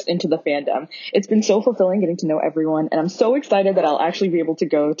headfirst into the fandom. It's been so fulfilling getting to know everyone, and I'm so excited that I'll actually be able to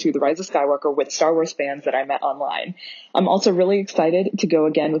go to the Rise of Skywalker with Star Wars fans that I met online. I'm also really excited to go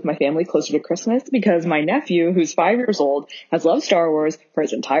again with my family closer to Christmas because my nephew, who's 5 years old, has loved Star Wars for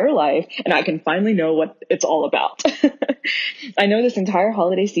his entire life, and I can finally know what it's all about. I know this entire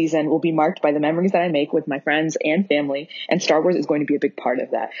holiday season will be marked by the memories that I make with my friends and family, and Star Wars is going to be a big part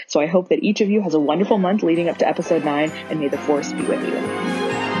of that. So I hope that each of you has a wonderful month leading up to episode 9, and may the Force be with you.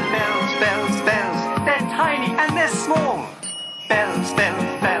 Bells, bells, bells, they're tiny and they're small. Bells,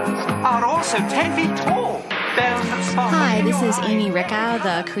 bells, bells are also 10 feet tall. Hi, this is Amy Rickow,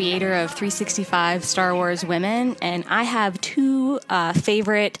 the creator of 365 Star Wars Women, and I have two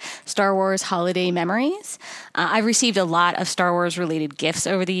favorite Star Wars holiday memories. I've received a lot of Star Wars related gifts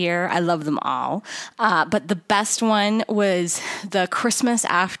over the year. I love them all. But the best one was the Christmas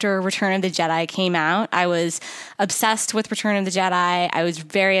after Return of the Jedi came out. I was obsessed with Return of the Jedi. I was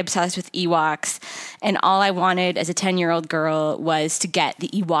very obsessed with Ewoks, and all I wanted as a 10-year-old girl was to get the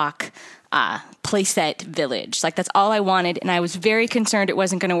Ewok playset village. Like, that's all I wanted, and I was very concerned it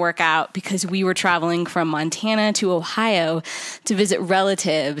wasn't going to work out because we were traveling from Montana to Ohio to visit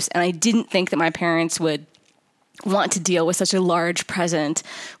relatives, and I didn't think that my parents would want to deal with such a large present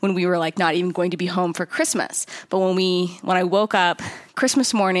when we were like not even going to be home for Christmas. But when I woke up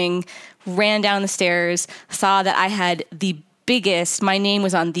Christmas morning, ran down the stairs, saw that I had my name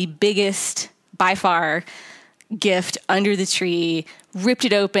was on the biggest by far gift under the tree, ripped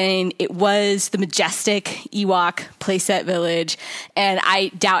it open. It was the majestic Ewok playset village. And I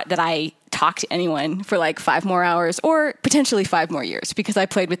doubt that I talked to anyone for like 5 more hours or potentially 5 more years because I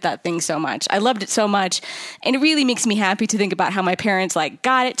played with that thing so much. I loved it so much. And it really makes me happy to think about how my parents like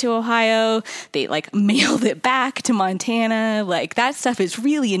got it to Ohio. They like mailed it back to Montana. Like, that stuff is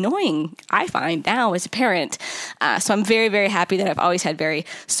really annoying, I find now as a parent. So I'm very, very happy that I've always had very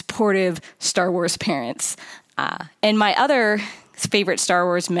supportive Star Wars parents. And my other favorite Star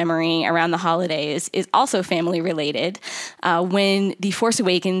Wars memory around the holidays is also family related. When The Force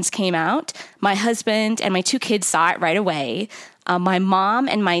Awakens came out, my husband and my 2 kids saw it right away. My mom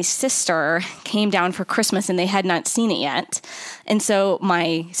and my sister came down for Christmas and they had not seen it yet. And so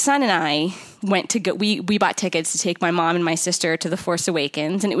my son and I went to go, we bought tickets to take my mom and my sister to The Force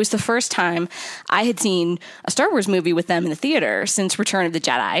Awakens. And it was the first time I had seen a Star Wars movie with them in the theater since Return of the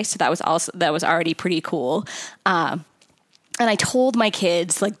Jedi. So that was already pretty cool. And I told my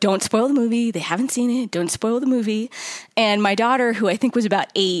kids, like, don't spoil the movie. They haven't seen it. Don't spoil the movie. And my daughter, who I think was about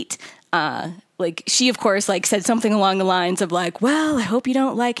 8, she, of course, said something along the lines of, well, I hope you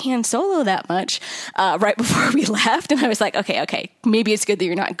don't like Han Solo that much, right before we left. And I was like, okay, maybe it's good that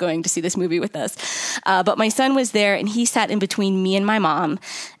you're not going to see this movie with us. But my son was there, and he sat in between me and my mom.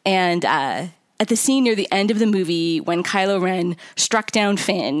 And at the scene near the end of the movie, when Kylo Ren struck down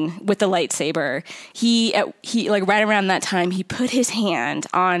Finn with the lightsaber, he right around that time, he put his hand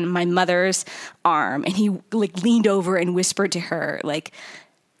on my mother's arm, and he leaned over and whispered to her,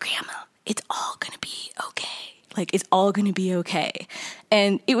 Grandma, it's all going to be okay. It's all going to be okay.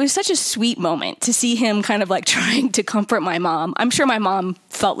 And it was such a sweet moment to see him kind of trying to comfort my mom. I'm sure my mom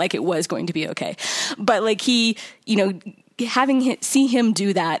felt like it was going to be okay. But he, see him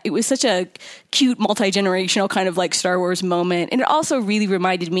do that, it was such a cute multi-generational kind of Star Wars moment. And it also really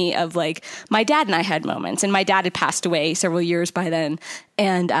reminded me of my dad and I had moments, and my dad had passed away several years by then.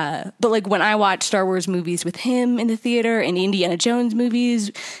 And but when I watch Star Wars movies with him in the theater and Indiana Jones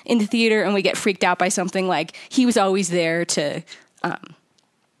movies in the theater, and we get freaked out by something, he was always there to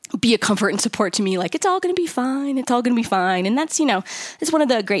be a comfort and support to me, it's all going to be fine. It's all going to be fine. And that's, it's one of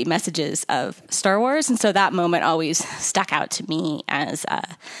the great messages of Star Wars. And so that moment always stuck out to me as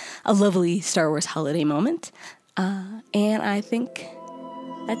a lovely Star Wars holiday moment. And I think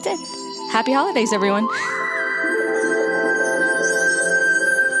that's it. Happy holidays, everyone.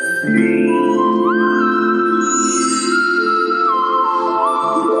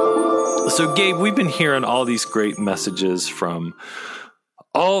 So, Gabe, we've been hearing all these great messages from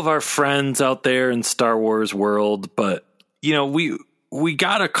all of our friends out there in Star Wars world, but we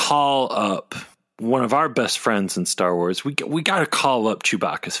gotta call up one of our best friends in Star Wars. We gotta call up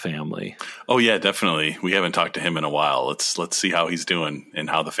Chewbacca's family. Oh yeah, definitely. We haven't talked to him in a while. Let's see how he's doing and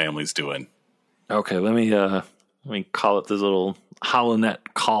how the family's doing. Okay, let me call up this little HoloNet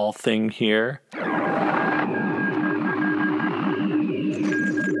call thing here.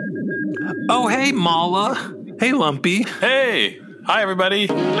 Oh hey, Mala. Hey, Lumpy. Hey. Hi, everybody.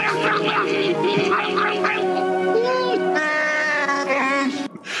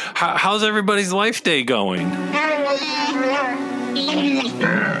 How's everybody's Life Day going?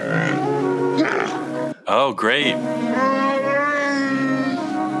 Oh, great.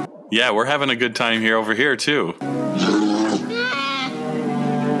 Yeah, we're having a good time over here too.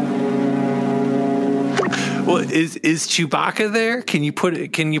 Well, is Chewbacca there? Can you put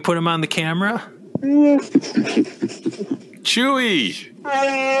him on the camera? Chewie.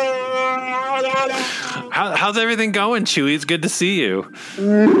 How's everything going, Chewie? It's good to see you.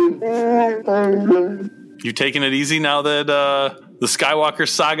 You taking it easy now that the Skywalker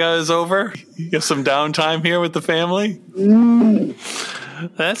saga is over? You have some downtime here with the family?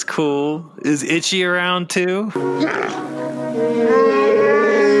 That's cool. Is Itchy around too?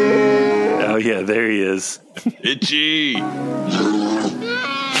 Oh yeah, there he is. Itchy.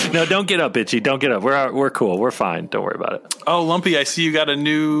 No, don't get up, Itchy. Don't get up. We're cool. We're fine. Don't worry about it. Oh, Lumpy, I see you got a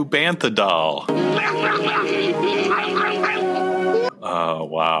new Bantha doll. Oh,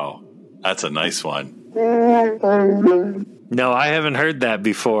 wow. That's a nice one. No, I haven't heard that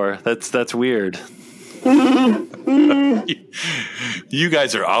before. That's weird. You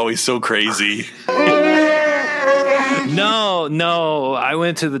guys are always so crazy. No. I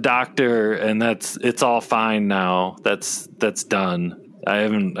went to the doctor and it's all fine now. That's done. I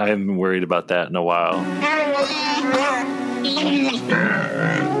haven't been worried about that in a while.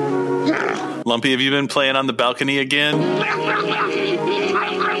 Lumpy, have you been playing on the balcony again?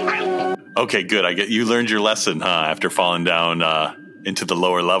 Okay, good. I get you learned your lesson, huh? After falling down into the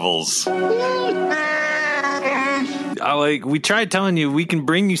lower levels. We tried telling you we can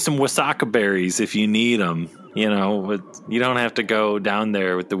bring you some wasaka berries if you need them. You know, but you don't have to go down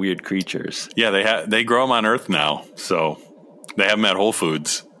there with the weird creatures. Yeah, they grow them on Earth now, so they have them at Whole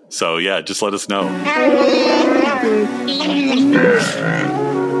Foods. So yeah, just let us know.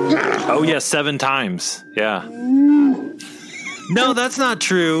 Oh yeah, 7 times. Yeah. No, that's not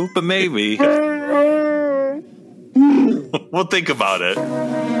true, but maybe. We'll think about it.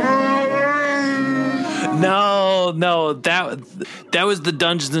 No, that was the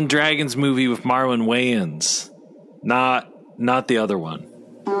Dungeons and Dragons movie with Marlon Wayans, not the other one.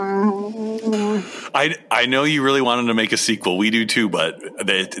 I know you really wanted to make a sequel. We do too, but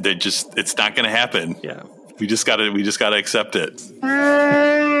it's not going to happen. Yeah, we just gotta accept it.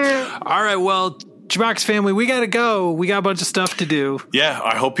 All right, well, Chewbacca's family, we gotta go. We got a bunch of stuff to do. Yeah,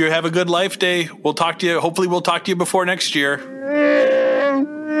 I hope you have a good Life Day. We'll talk to you. Hopefully, we'll talk to you before next year.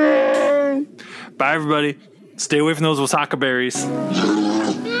 Bye, everybody. Stay away from those wasaka berries. There's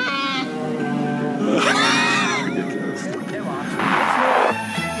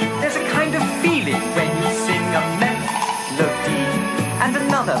a kind of feeling when you sing a melody and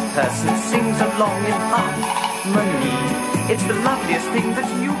another person sings along in harmony. It's the loveliest thing that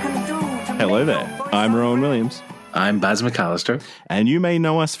you can do. Hello there. I'm Rowan Williams. I'm Baz McAllister. And you may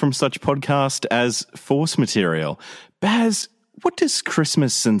know us from such podcasts as Force Material. Baz, what does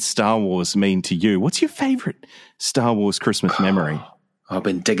Christmas and Star Wars mean to you? What's your favorite Star Wars Christmas memory? I've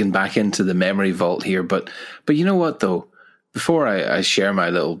been digging back into the memory vault here, but you know what though? Before I share my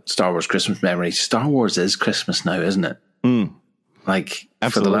little Star Wars Christmas memory, Star Wars is Christmas now, isn't it? Like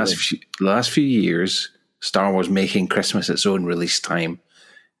Absolutely. For the last few years, Star Wars making Christmas its own release time.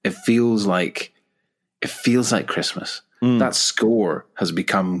 It feels like Christmas. That score has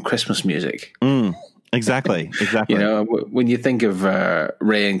become Christmas music. Exactly. You know, when you think of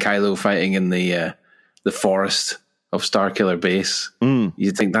Rey and Kylo fighting in the forest of Starkiller Base,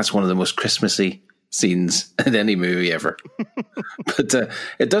 you think that's one of the most Christmassy scenes in any movie ever. But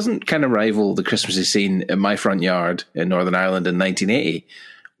it doesn't kind of rival the Christmassy scene in my front yard in Northern Ireland in 1980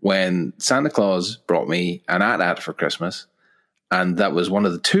 when Santa Claus brought me an AT-AT for Christmas. And that was one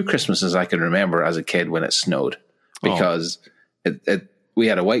of the 2 Christmases I can remember as a kid when it snowed, because we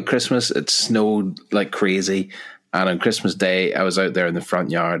had a white Christmas. It snowed like crazy. And on Christmas Day, I was out there in the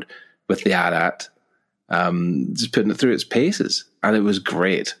front yard with the AT-AT, just putting it through its paces. And it was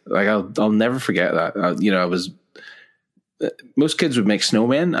great. Like, I'll never forget that. Most kids would make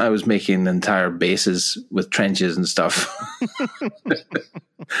snowmen. I was making entire bases with trenches and stuff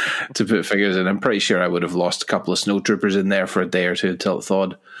to put figures in. I'm pretty sure I would have lost a couple of snowtroopers in there for a day or two until it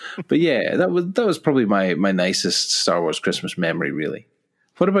thawed. But yeah, that was probably my nicest Star Wars Christmas memory, really.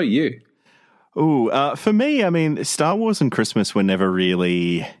 What about you? For me, I mean, Star Wars and Christmas were never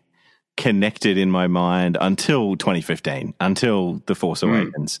really connected in my mind until 2015, until The Force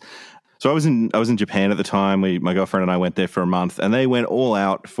Awakens. So I was in Japan at the time. My girlfriend and I went there for a month, and they went all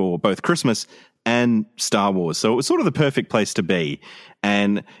out for both Christmas and Star Wars. So it was sort of the perfect place to be.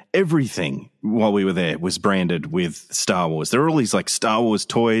 and everything while we were there was branded with Star Wars. There were all these like Star Wars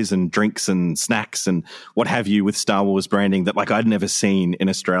toys and drinks and snacks and what have you with Star Wars branding that like I'd never seen in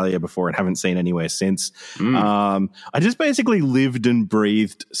Australia before and haven't seen anywhere since. I just basically lived and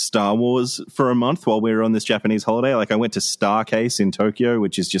breathed Star Wars for a month while we were on this Japanese holiday. Like I went to Starcase in Tokyo,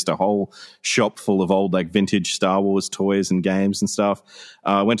 which is just a whole shop full of old like vintage Star Wars toys and games and stuff.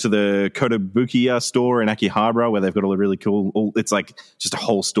 Went to the Kotobukiya store in Akihabara where they've got all the really cool, it's like just a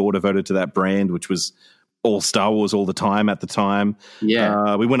whole store devoted to that brand, which was all Star Wars all the time at the time.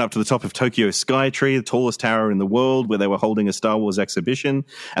 Yeah. We went up to the top of Tokyo Skytree, the tallest tower in the world, where they were holding a Star Wars exhibition,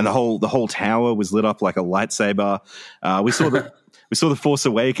 and the whole tower was lit up like a lightsaber. We saw the Force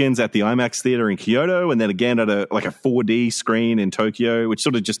Awakens at the IMAX theater in Kyoto, and then again at a 4D screen in Tokyo, which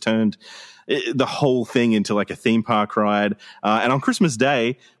sort of just turned the whole thing into like a theme park ride. And on Christmas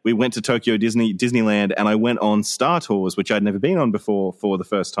Day, we went to Tokyo Disneyland, and I went on Star Tours, which I'd never been on before for the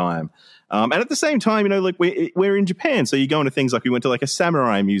first time. And at the same time, like we're in Japan, so you go into things like we went to like a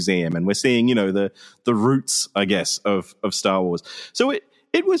samurai museum, and we're seeing, the roots, I guess, of Star Wars. So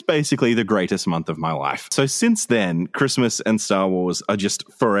it was basically the greatest month of my life. So since then, Christmas and Star Wars are just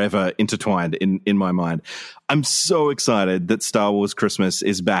forever intertwined in my mind. I'm so excited that Star Wars Christmas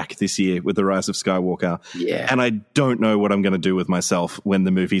is back this year with The Rise of Skywalker. Yeah. And I don't know what I'm going to do with myself when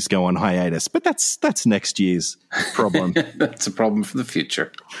the movies go on hiatus, but that's next year's problem. That's a problem for the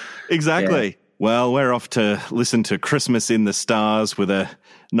future. Exactly. Yeah. Well, we're off to listen to Christmas in the Stars with a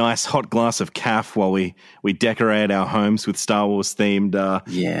nice hot glass of caf while we decorate our homes with Star Wars themed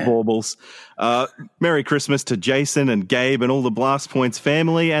baubles. Merry Christmas to Jason and Gabe and all the Blast Points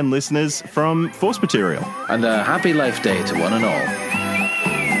family and listeners from Force Material. And a happy Life Day to one and all.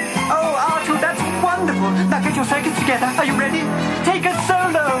 Oh, Artu, that's wonderful. Now get your circuits together. Are you ready? Take a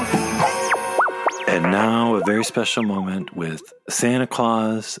solo. And now a very special moment with Santa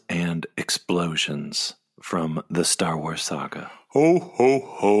Claus and explosions from the Star Wars saga. Ho, ho,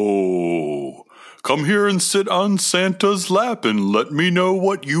 ho. Come here and sit on Santa's lap and let me know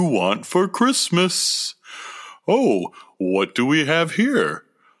what you want for Christmas. Oh, what do we have here?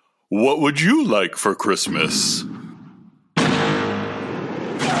 What would you like for Christmas?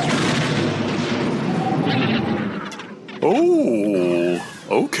 Oh,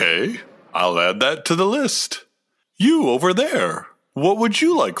 okay. I'll add that to the list. You over there, what would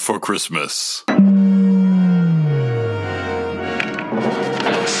you like for Christmas?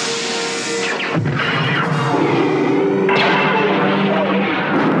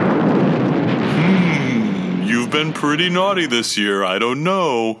 You've been pretty naughty this year. I don't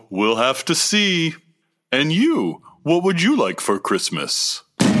know. We'll have to see. And you, what would you like for Christmas?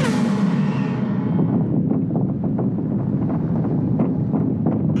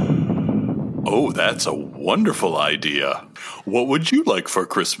 Oh, that's a wonderful idea. What would you like for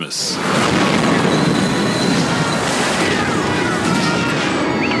Christmas?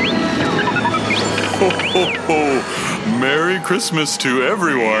 Ho, ho, ho. Merry Christmas to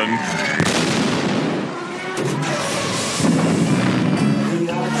everyone.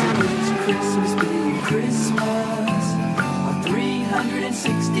 Christmas being Christmas on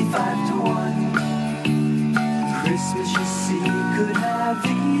 365 to 1. Christmas, you see, could have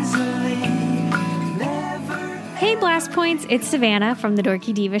easily never. Hey Blast Points, it's Savannah from the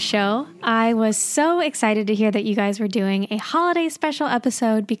Dorky Diva Show. I was so excited to hear that you guys were doing a holiday special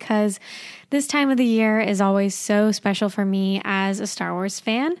episode because this time of the year is always so special for me as a Star Wars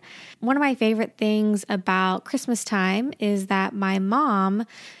fan. One of my favorite things about Christmas time is that my mom,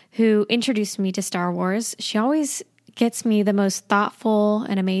 who introduced me to Star Wars, she always gets me the most thoughtful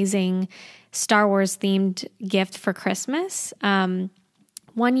and amazing Star Wars themed gift for Christmas.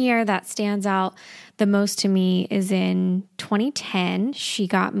 One year that stands out the most to me is in 2010. She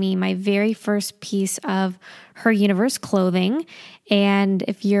got me my very first piece of Her Universe clothing. And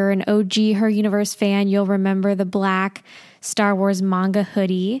if you're an OG Her Universe fan, you'll remember the black Star Wars manga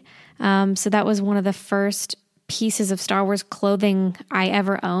hoodie. So that was one of the first pieces of Star Wars clothing I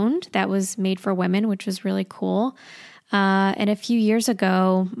ever owned that was made for women, which was really cool. And a few years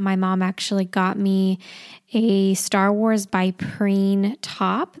ago, my mom actually got me a Star Wars by Preen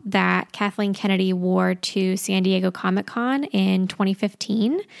top that Kathleen Kennedy wore to San Diego Comic-Con in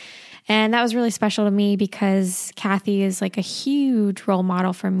 2015. And that was really special to me because Kathy is like a huge role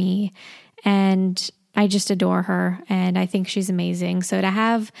model for me. And I just adore her and I think she's amazing. So to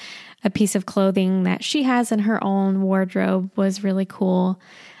have a piece of clothing that she has in her own wardrobe was really cool.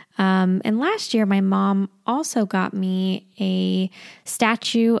 And last year, my mom also got me a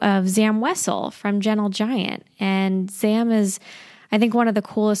statue of Zam Wessel from Gentle Giant. And Zam is, I think, one of the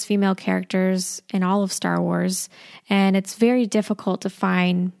coolest female characters in all of Star Wars, and it's very difficult to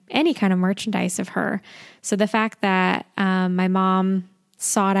find any kind of merchandise of her. So the fact that my mom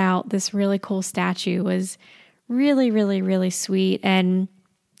sought out this really cool statue was really, really, really sweet. And,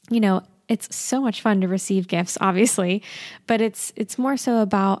 it's so much fun to receive gifts, obviously, but it's more so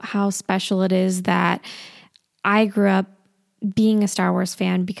about how special it is that I grew up being a Star Wars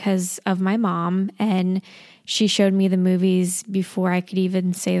fan because of my mom, and she showed me the movies before I could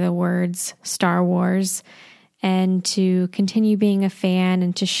even say the words Star Wars. And to continue being a fan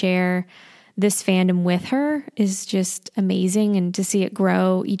and to share this fandom with her is just amazing, and to see it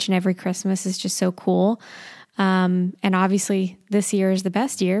grow each and every Christmas is just so cool. And obviously this year is the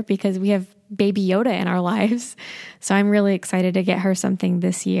best year because we have Baby Yoda in our lives. So I'm really excited to get her something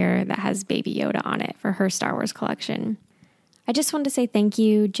this year that has Baby Yoda on it for her Star Wars collection. I just wanted to say thank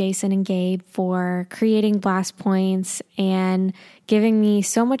you, Jason and Gabe, for creating Blast Points and giving me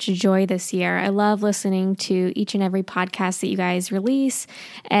so much joy this year. I love listening to each and every podcast that you guys release,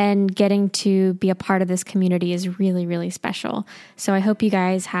 and getting to be a part of this community is really, really special. So I hope you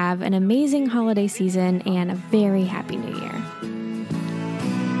guys have an amazing holiday season and a very happy New Year.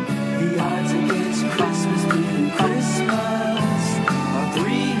 The odds against Christmas being Christmas are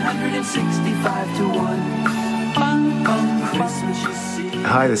 365 to 1.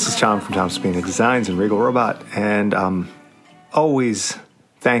 Hi, this is Tom from Tom Spina Designs and Regal Robot, and I'm always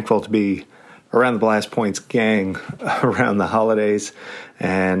thankful to be around the Blast Points gang around the holidays,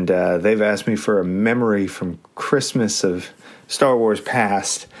 and they've asked me for a memory from Christmas of Star Wars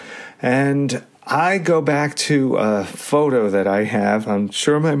past, and I go back to a photo that I have. I'm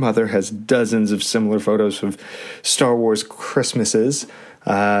sure my mother has dozens of similar photos of Star Wars Christmases,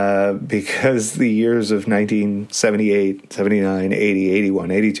 because the years of 1978, 79, 80,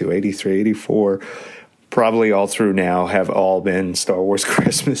 81, 82, 83, 84, probably all through now, have all been Star Wars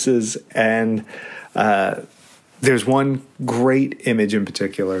Christmases. And there's one great image in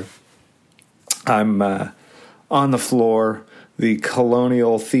particular. I'm on the floor, the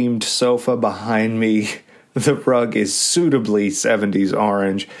colonial-themed sofa behind me. The rug is suitably 70s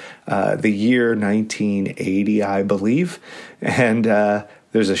orange. The year 1980, I believe. And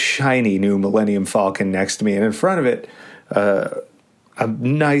there's a shiny new Millennium Falcon next to me. And in front of it, a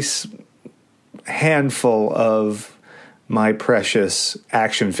nice handful of my precious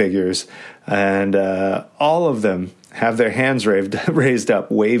action figures. And all of them have their hands raised up,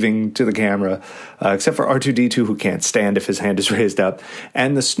 waving to the camera, except for R2-D2, who can't stand if his hand is raised up,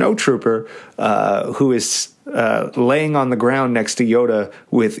 and the Snowtrooper, who is laying on the ground next to Yoda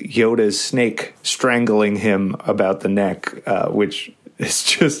with Yoda's snake strangling him about the neck, which is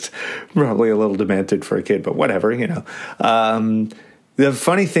just probably a little demented for a kid, but whatever, The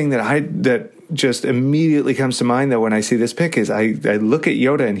funny thing that just immediately comes to mind, though, when I see this pic is I look at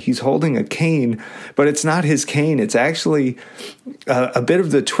Yoda and he's holding a cane, but it's not his cane. It's actually a bit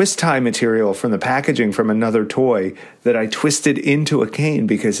of the twist tie material from the packaging from another toy that I twisted into a cane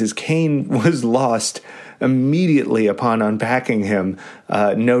because his cane was lost immediately upon unpacking him,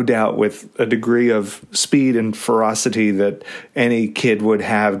 no doubt with a degree of speed and ferocity that any kid would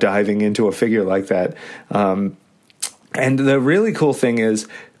have diving into a figure like that. And the really cool thing is,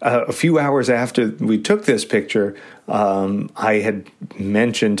 a few hours after we took this picture, I had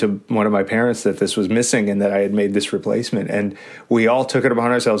mentioned to one of my parents that this was missing and that I had made this replacement. And we all took it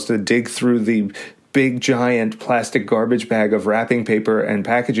upon ourselves to dig through the big, giant plastic garbage bag of wrapping paper and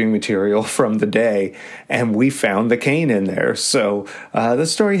packaging material from the day, and we found the cane in there. So the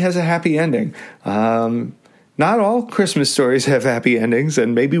story has a happy ending. Not all Christmas stories have happy endings,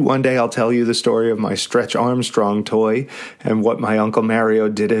 and maybe one day I'll tell you the story of my Stretch Armstrong toy and what my Uncle Mario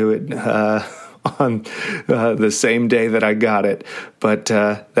did to it on the same day that I got it. But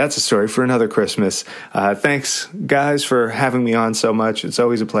that's a story for another Christmas. Thanks, guys, for having me on so much. It's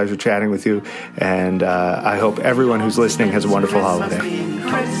always a pleasure chatting with you, and I hope everyone who's listening has a wonderful holiday.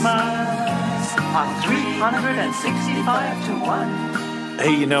 Christmas on 365 to 1.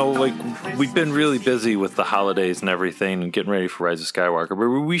 Hey, we've been really busy with the holidays and everything and getting ready for Rise of Skywalker, but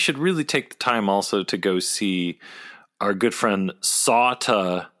we should really take the time also to go see our good friend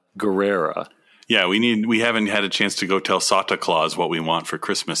Sauta Gerrera. Yeah, we haven't had a chance to go tell Santa Claus what we want for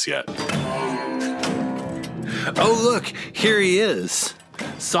Christmas yet. Oh, look, here he is.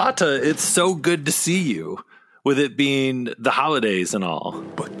 Sauta, it's so good to see you, with it being the holidays and all.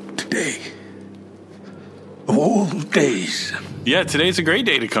 But today, of all days. Yeah, today's a great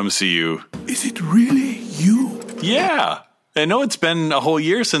day to come see you. Is it really you? Yeah. I know it's been a whole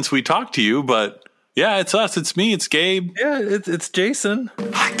year since we talked to you, but yeah, it's us. It's me. It's Gabe. Yeah, it's Jason.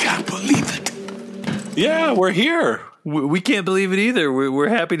 I can't believe it. Yeah, we're here. We can't believe it either. We're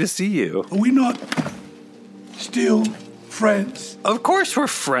happy to see you. Are we not still friends? Of course we're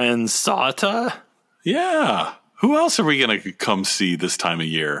friends, Sata. Yeah. Who else are we going to come see this time of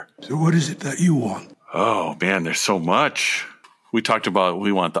year? So what is it that you want? Oh, man, there's so much. We talked about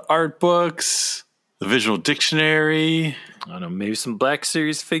we want the art books, the visual dictionary. I don't know, maybe some Black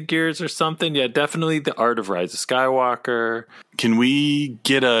Series figures or something. Yeah, definitely the Art of Rise of Skywalker. Can we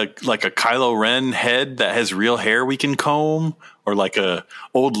get a Kylo Ren head that has real hair we can comb? Or like a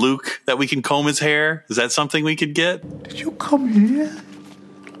old Luke that we can comb his hair? Is that something we could get? Did you come here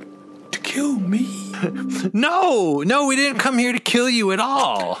to kill me? No, we didn't come here to kill you at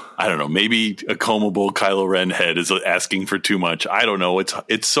all. I don't know. Maybe a combable Kylo Ren head is asking for too much. I don't know.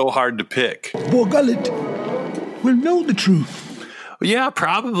 It's so hard to pick. Bor Gullet will know the truth. Yeah,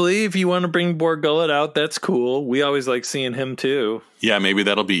 probably. If you want to bring Bor Gullet out, that's cool. We always like seeing him too. Yeah, maybe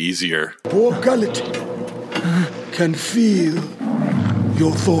that'll be easier. Bor Gullet can feel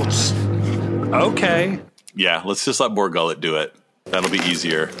your thoughts. Okay. Yeah, let's just let Bor Gullet do it. That'll be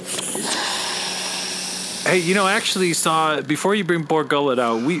easier. Hey, actually, before you bring Bor Gullet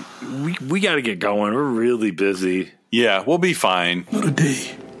out, we got to get going. We're really busy. Yeah, we'll be fine. Not a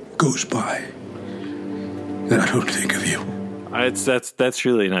day goes by that I don't think of you. That's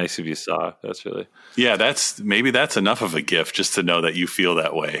really nice of you, Saw. Yeah, maybe that's enough of a gift just to know that you feel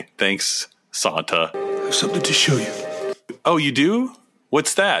that way. Thanks, Santa. I have something to show you. Oh, you do?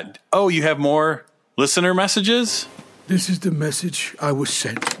 What's that? Oh, you have more listener messages? This is the message I was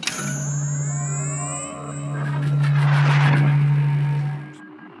sent.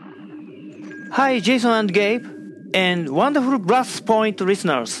 Hi, Jason and Gabe, and wonderful Blast Point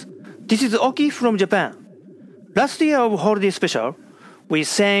listeners. This is Oki from Japan. Last year of Holiday Special, we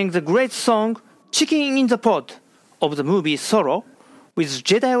sang the great song Chicken in the Pot of the movie Solo with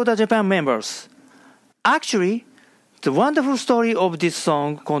Jedi Oda Japan members. Actually, the wonderful story of this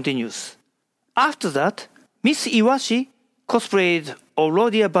song continues. After that, Miss Iwashi cosplayed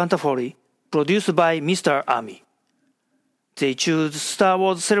Orodia Bantafori, produced by Mr. Ami. They chose Star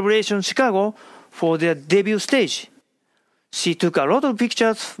Wars Celebration Chicago for their debut stage. She took a lot of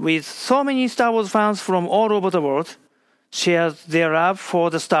pictures with so many Star Wars fans from all over the world, shared their love for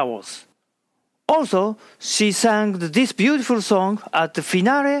the Star Wars. Also, she sang this beautiful song at the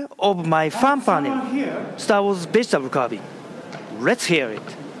finale of my fan panel, Star Wars Vegetable Carving. Let's hear it.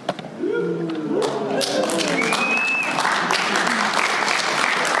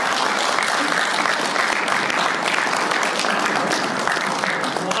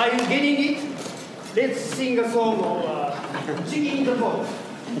 Are you getting it? Let's sing a song of Chicken in the Pot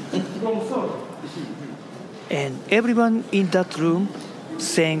from Solo. And everyone in that room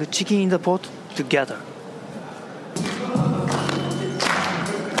sang Chicken in the Pot together.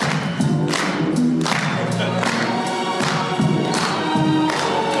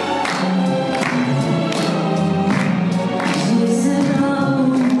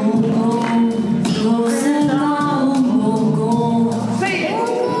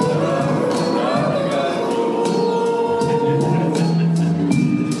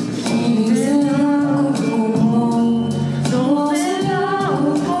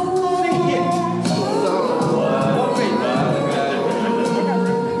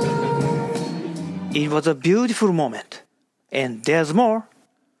 It was a beautiful moment. And there's more.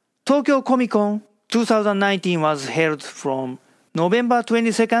 Tokyo Comic Con 2019 was held from November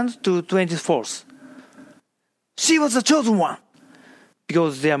 22nd to 24th. She was the chosen one.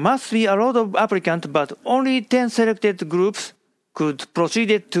 Because there must be a lot of applicants, but only 10 selected groups could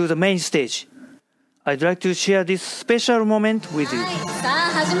proceed to the main stage. I'd like to share this special moment with you. さ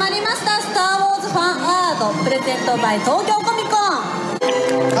あ始まりましたスター・ウォーズファンアートプレゼント by 東京コミコン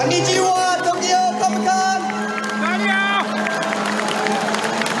こんにちは東京コミコン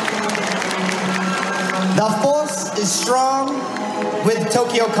The force is strong with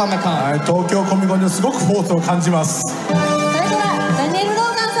Tokyo Comic Con はい、東京コミコンにすごくフォースを感じます。それではダニエル・ロ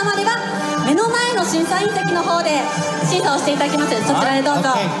ーガン様には目の前の審査員席の方で審査をしていただきます。そちらへどうぞ。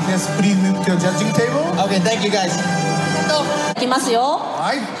Okay, yes, please move to your judging table. Okay, thank you guys. いきますよ。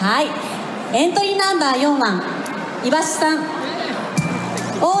はい。エントリーナンバー4番岩橋さん。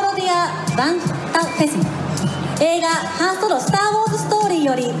オーロディア・バンタフェス映画「ハンソロスター・ウォーズ・ストーリー」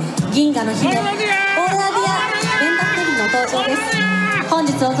より銀河の姫オーロディア・ベンタフェリの登場です。本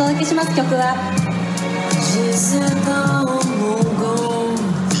日お届けします曲は「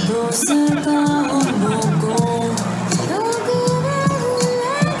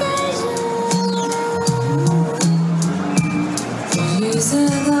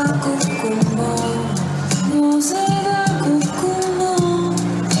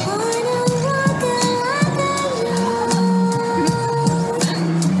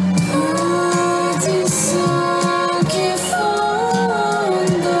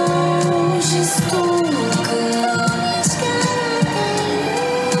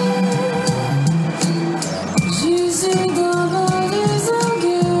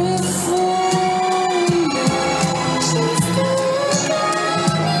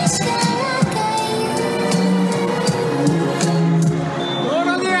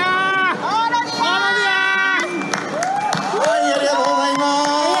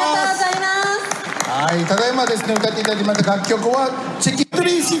始まった楽曲はチェキト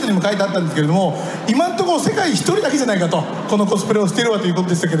リーシートにも書いてあったんですけれども、今のところ世界一人だけじゃないかと、このコスプレをしているわということ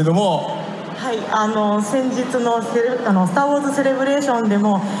でしたけれども。はい、先日のスター・ウォーズセレブレーションで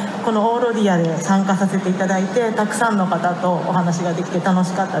もこのオーロディアで参加させていただいて、たくさんの方とお話ができて楽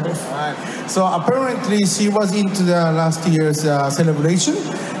しかったです。So apparently she was into the last year's celebration,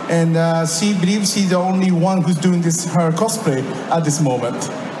 and she believes she's the only one who's doing this her cosplay at this moment.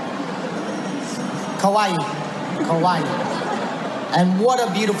 Kawaii, kawaii, and what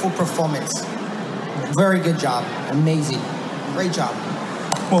a beautiful performance. Very good job, amazing, great job.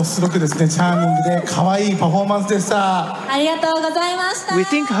 もうすごくですね、チャーミングで可愛いパフォーマンスでした。ありがとうございました。 We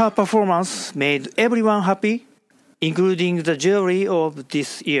think her performance made everyone happy, including the jury of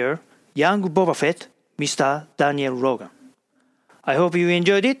this year, young Boba Fett, Mr. Daniel Logan. I hope you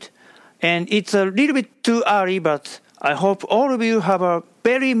enjoyed it, and it's a little bit too early, but I hope all of you have a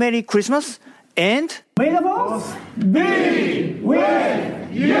very Merry Christmas, and May the Force be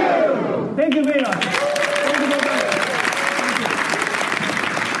with you! Thank you very much.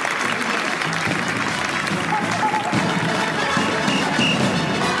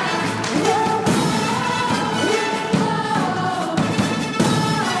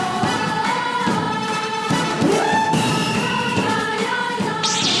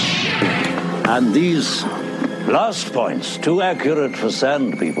 And these last points, too accurate for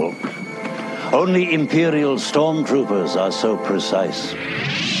sand people. Only Imperial stormtroopers are so precise.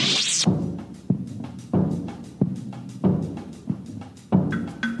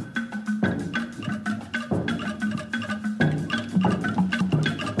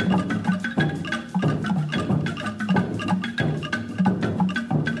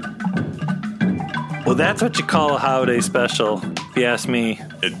 Well, that's what you call a holiday special, if you ask me.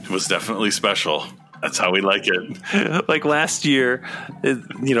 It was definitely special. That's how we like it. Like last year,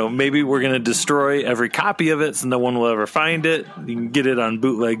 maybe we're going to destroy every copy of it so no one will ever find it. You can get it on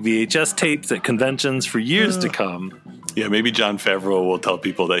bootleg VHS tapes at conventions for years to come. Yeah, maybe Jon Favreau will tell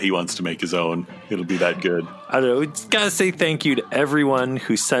people that he wants to make his own. It'll be that good. I don't know. We just got to say thank you to everyone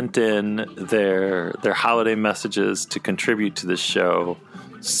who sent in their holiday messages to contribute to this show.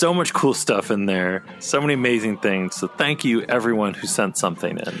 So much cool stuff in there. So many amazing things. So thank you, everyone who sent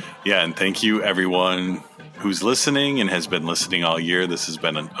something in. Yeah, and thank you, everyone who's listening and has been listening all year. This has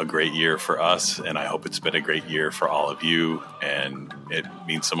been a great year for us, and I hope it's been a great year for all of you. And it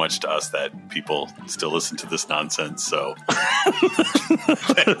means so much to us that people still listen to this nonsense. So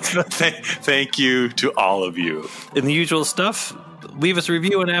thank you to all of you. In the usual stuff, leave us a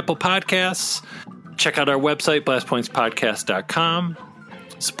review on Apple Podcasts. Check out our website, blastpointspodcast.com.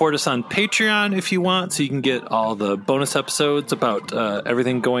 Support us on Patreon if you want, so you can get all the bonus episodes about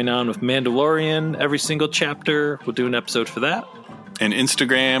everything going on with Mandalorian. Every single chapter, we'll do an episode for that. And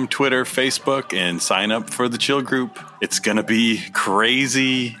Instagram, Twitter, Facebook, and sign up for the Chill Group. It's going to be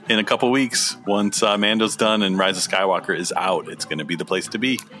crazy in a couple weeks. Once Mando's done and Rise of Skywalker is out, it's going to be the place to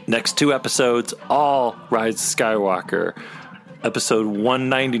be. Next 2 episodes, all Rise of Skywalker. Episode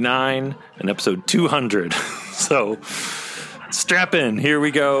 199 and episode 200. So strap in. Here we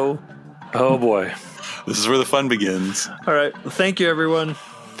go. Oh, boy. This is where the fun begins. All right. Well, thank you, everyone.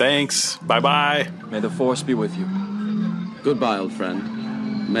 Thanks. Bye-bye. May the Force be with you. Goodbye, old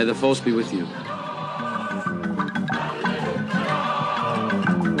friend. May the Force be with you.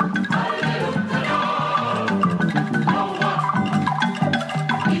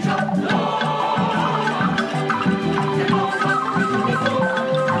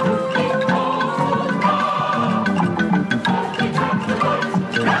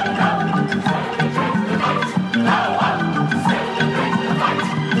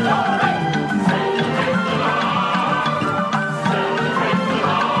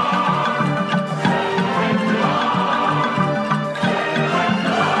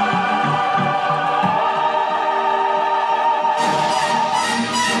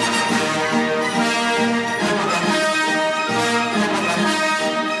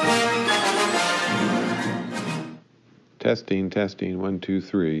 Testing, 1, 2,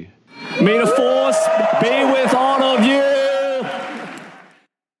 3. May the Force be with all of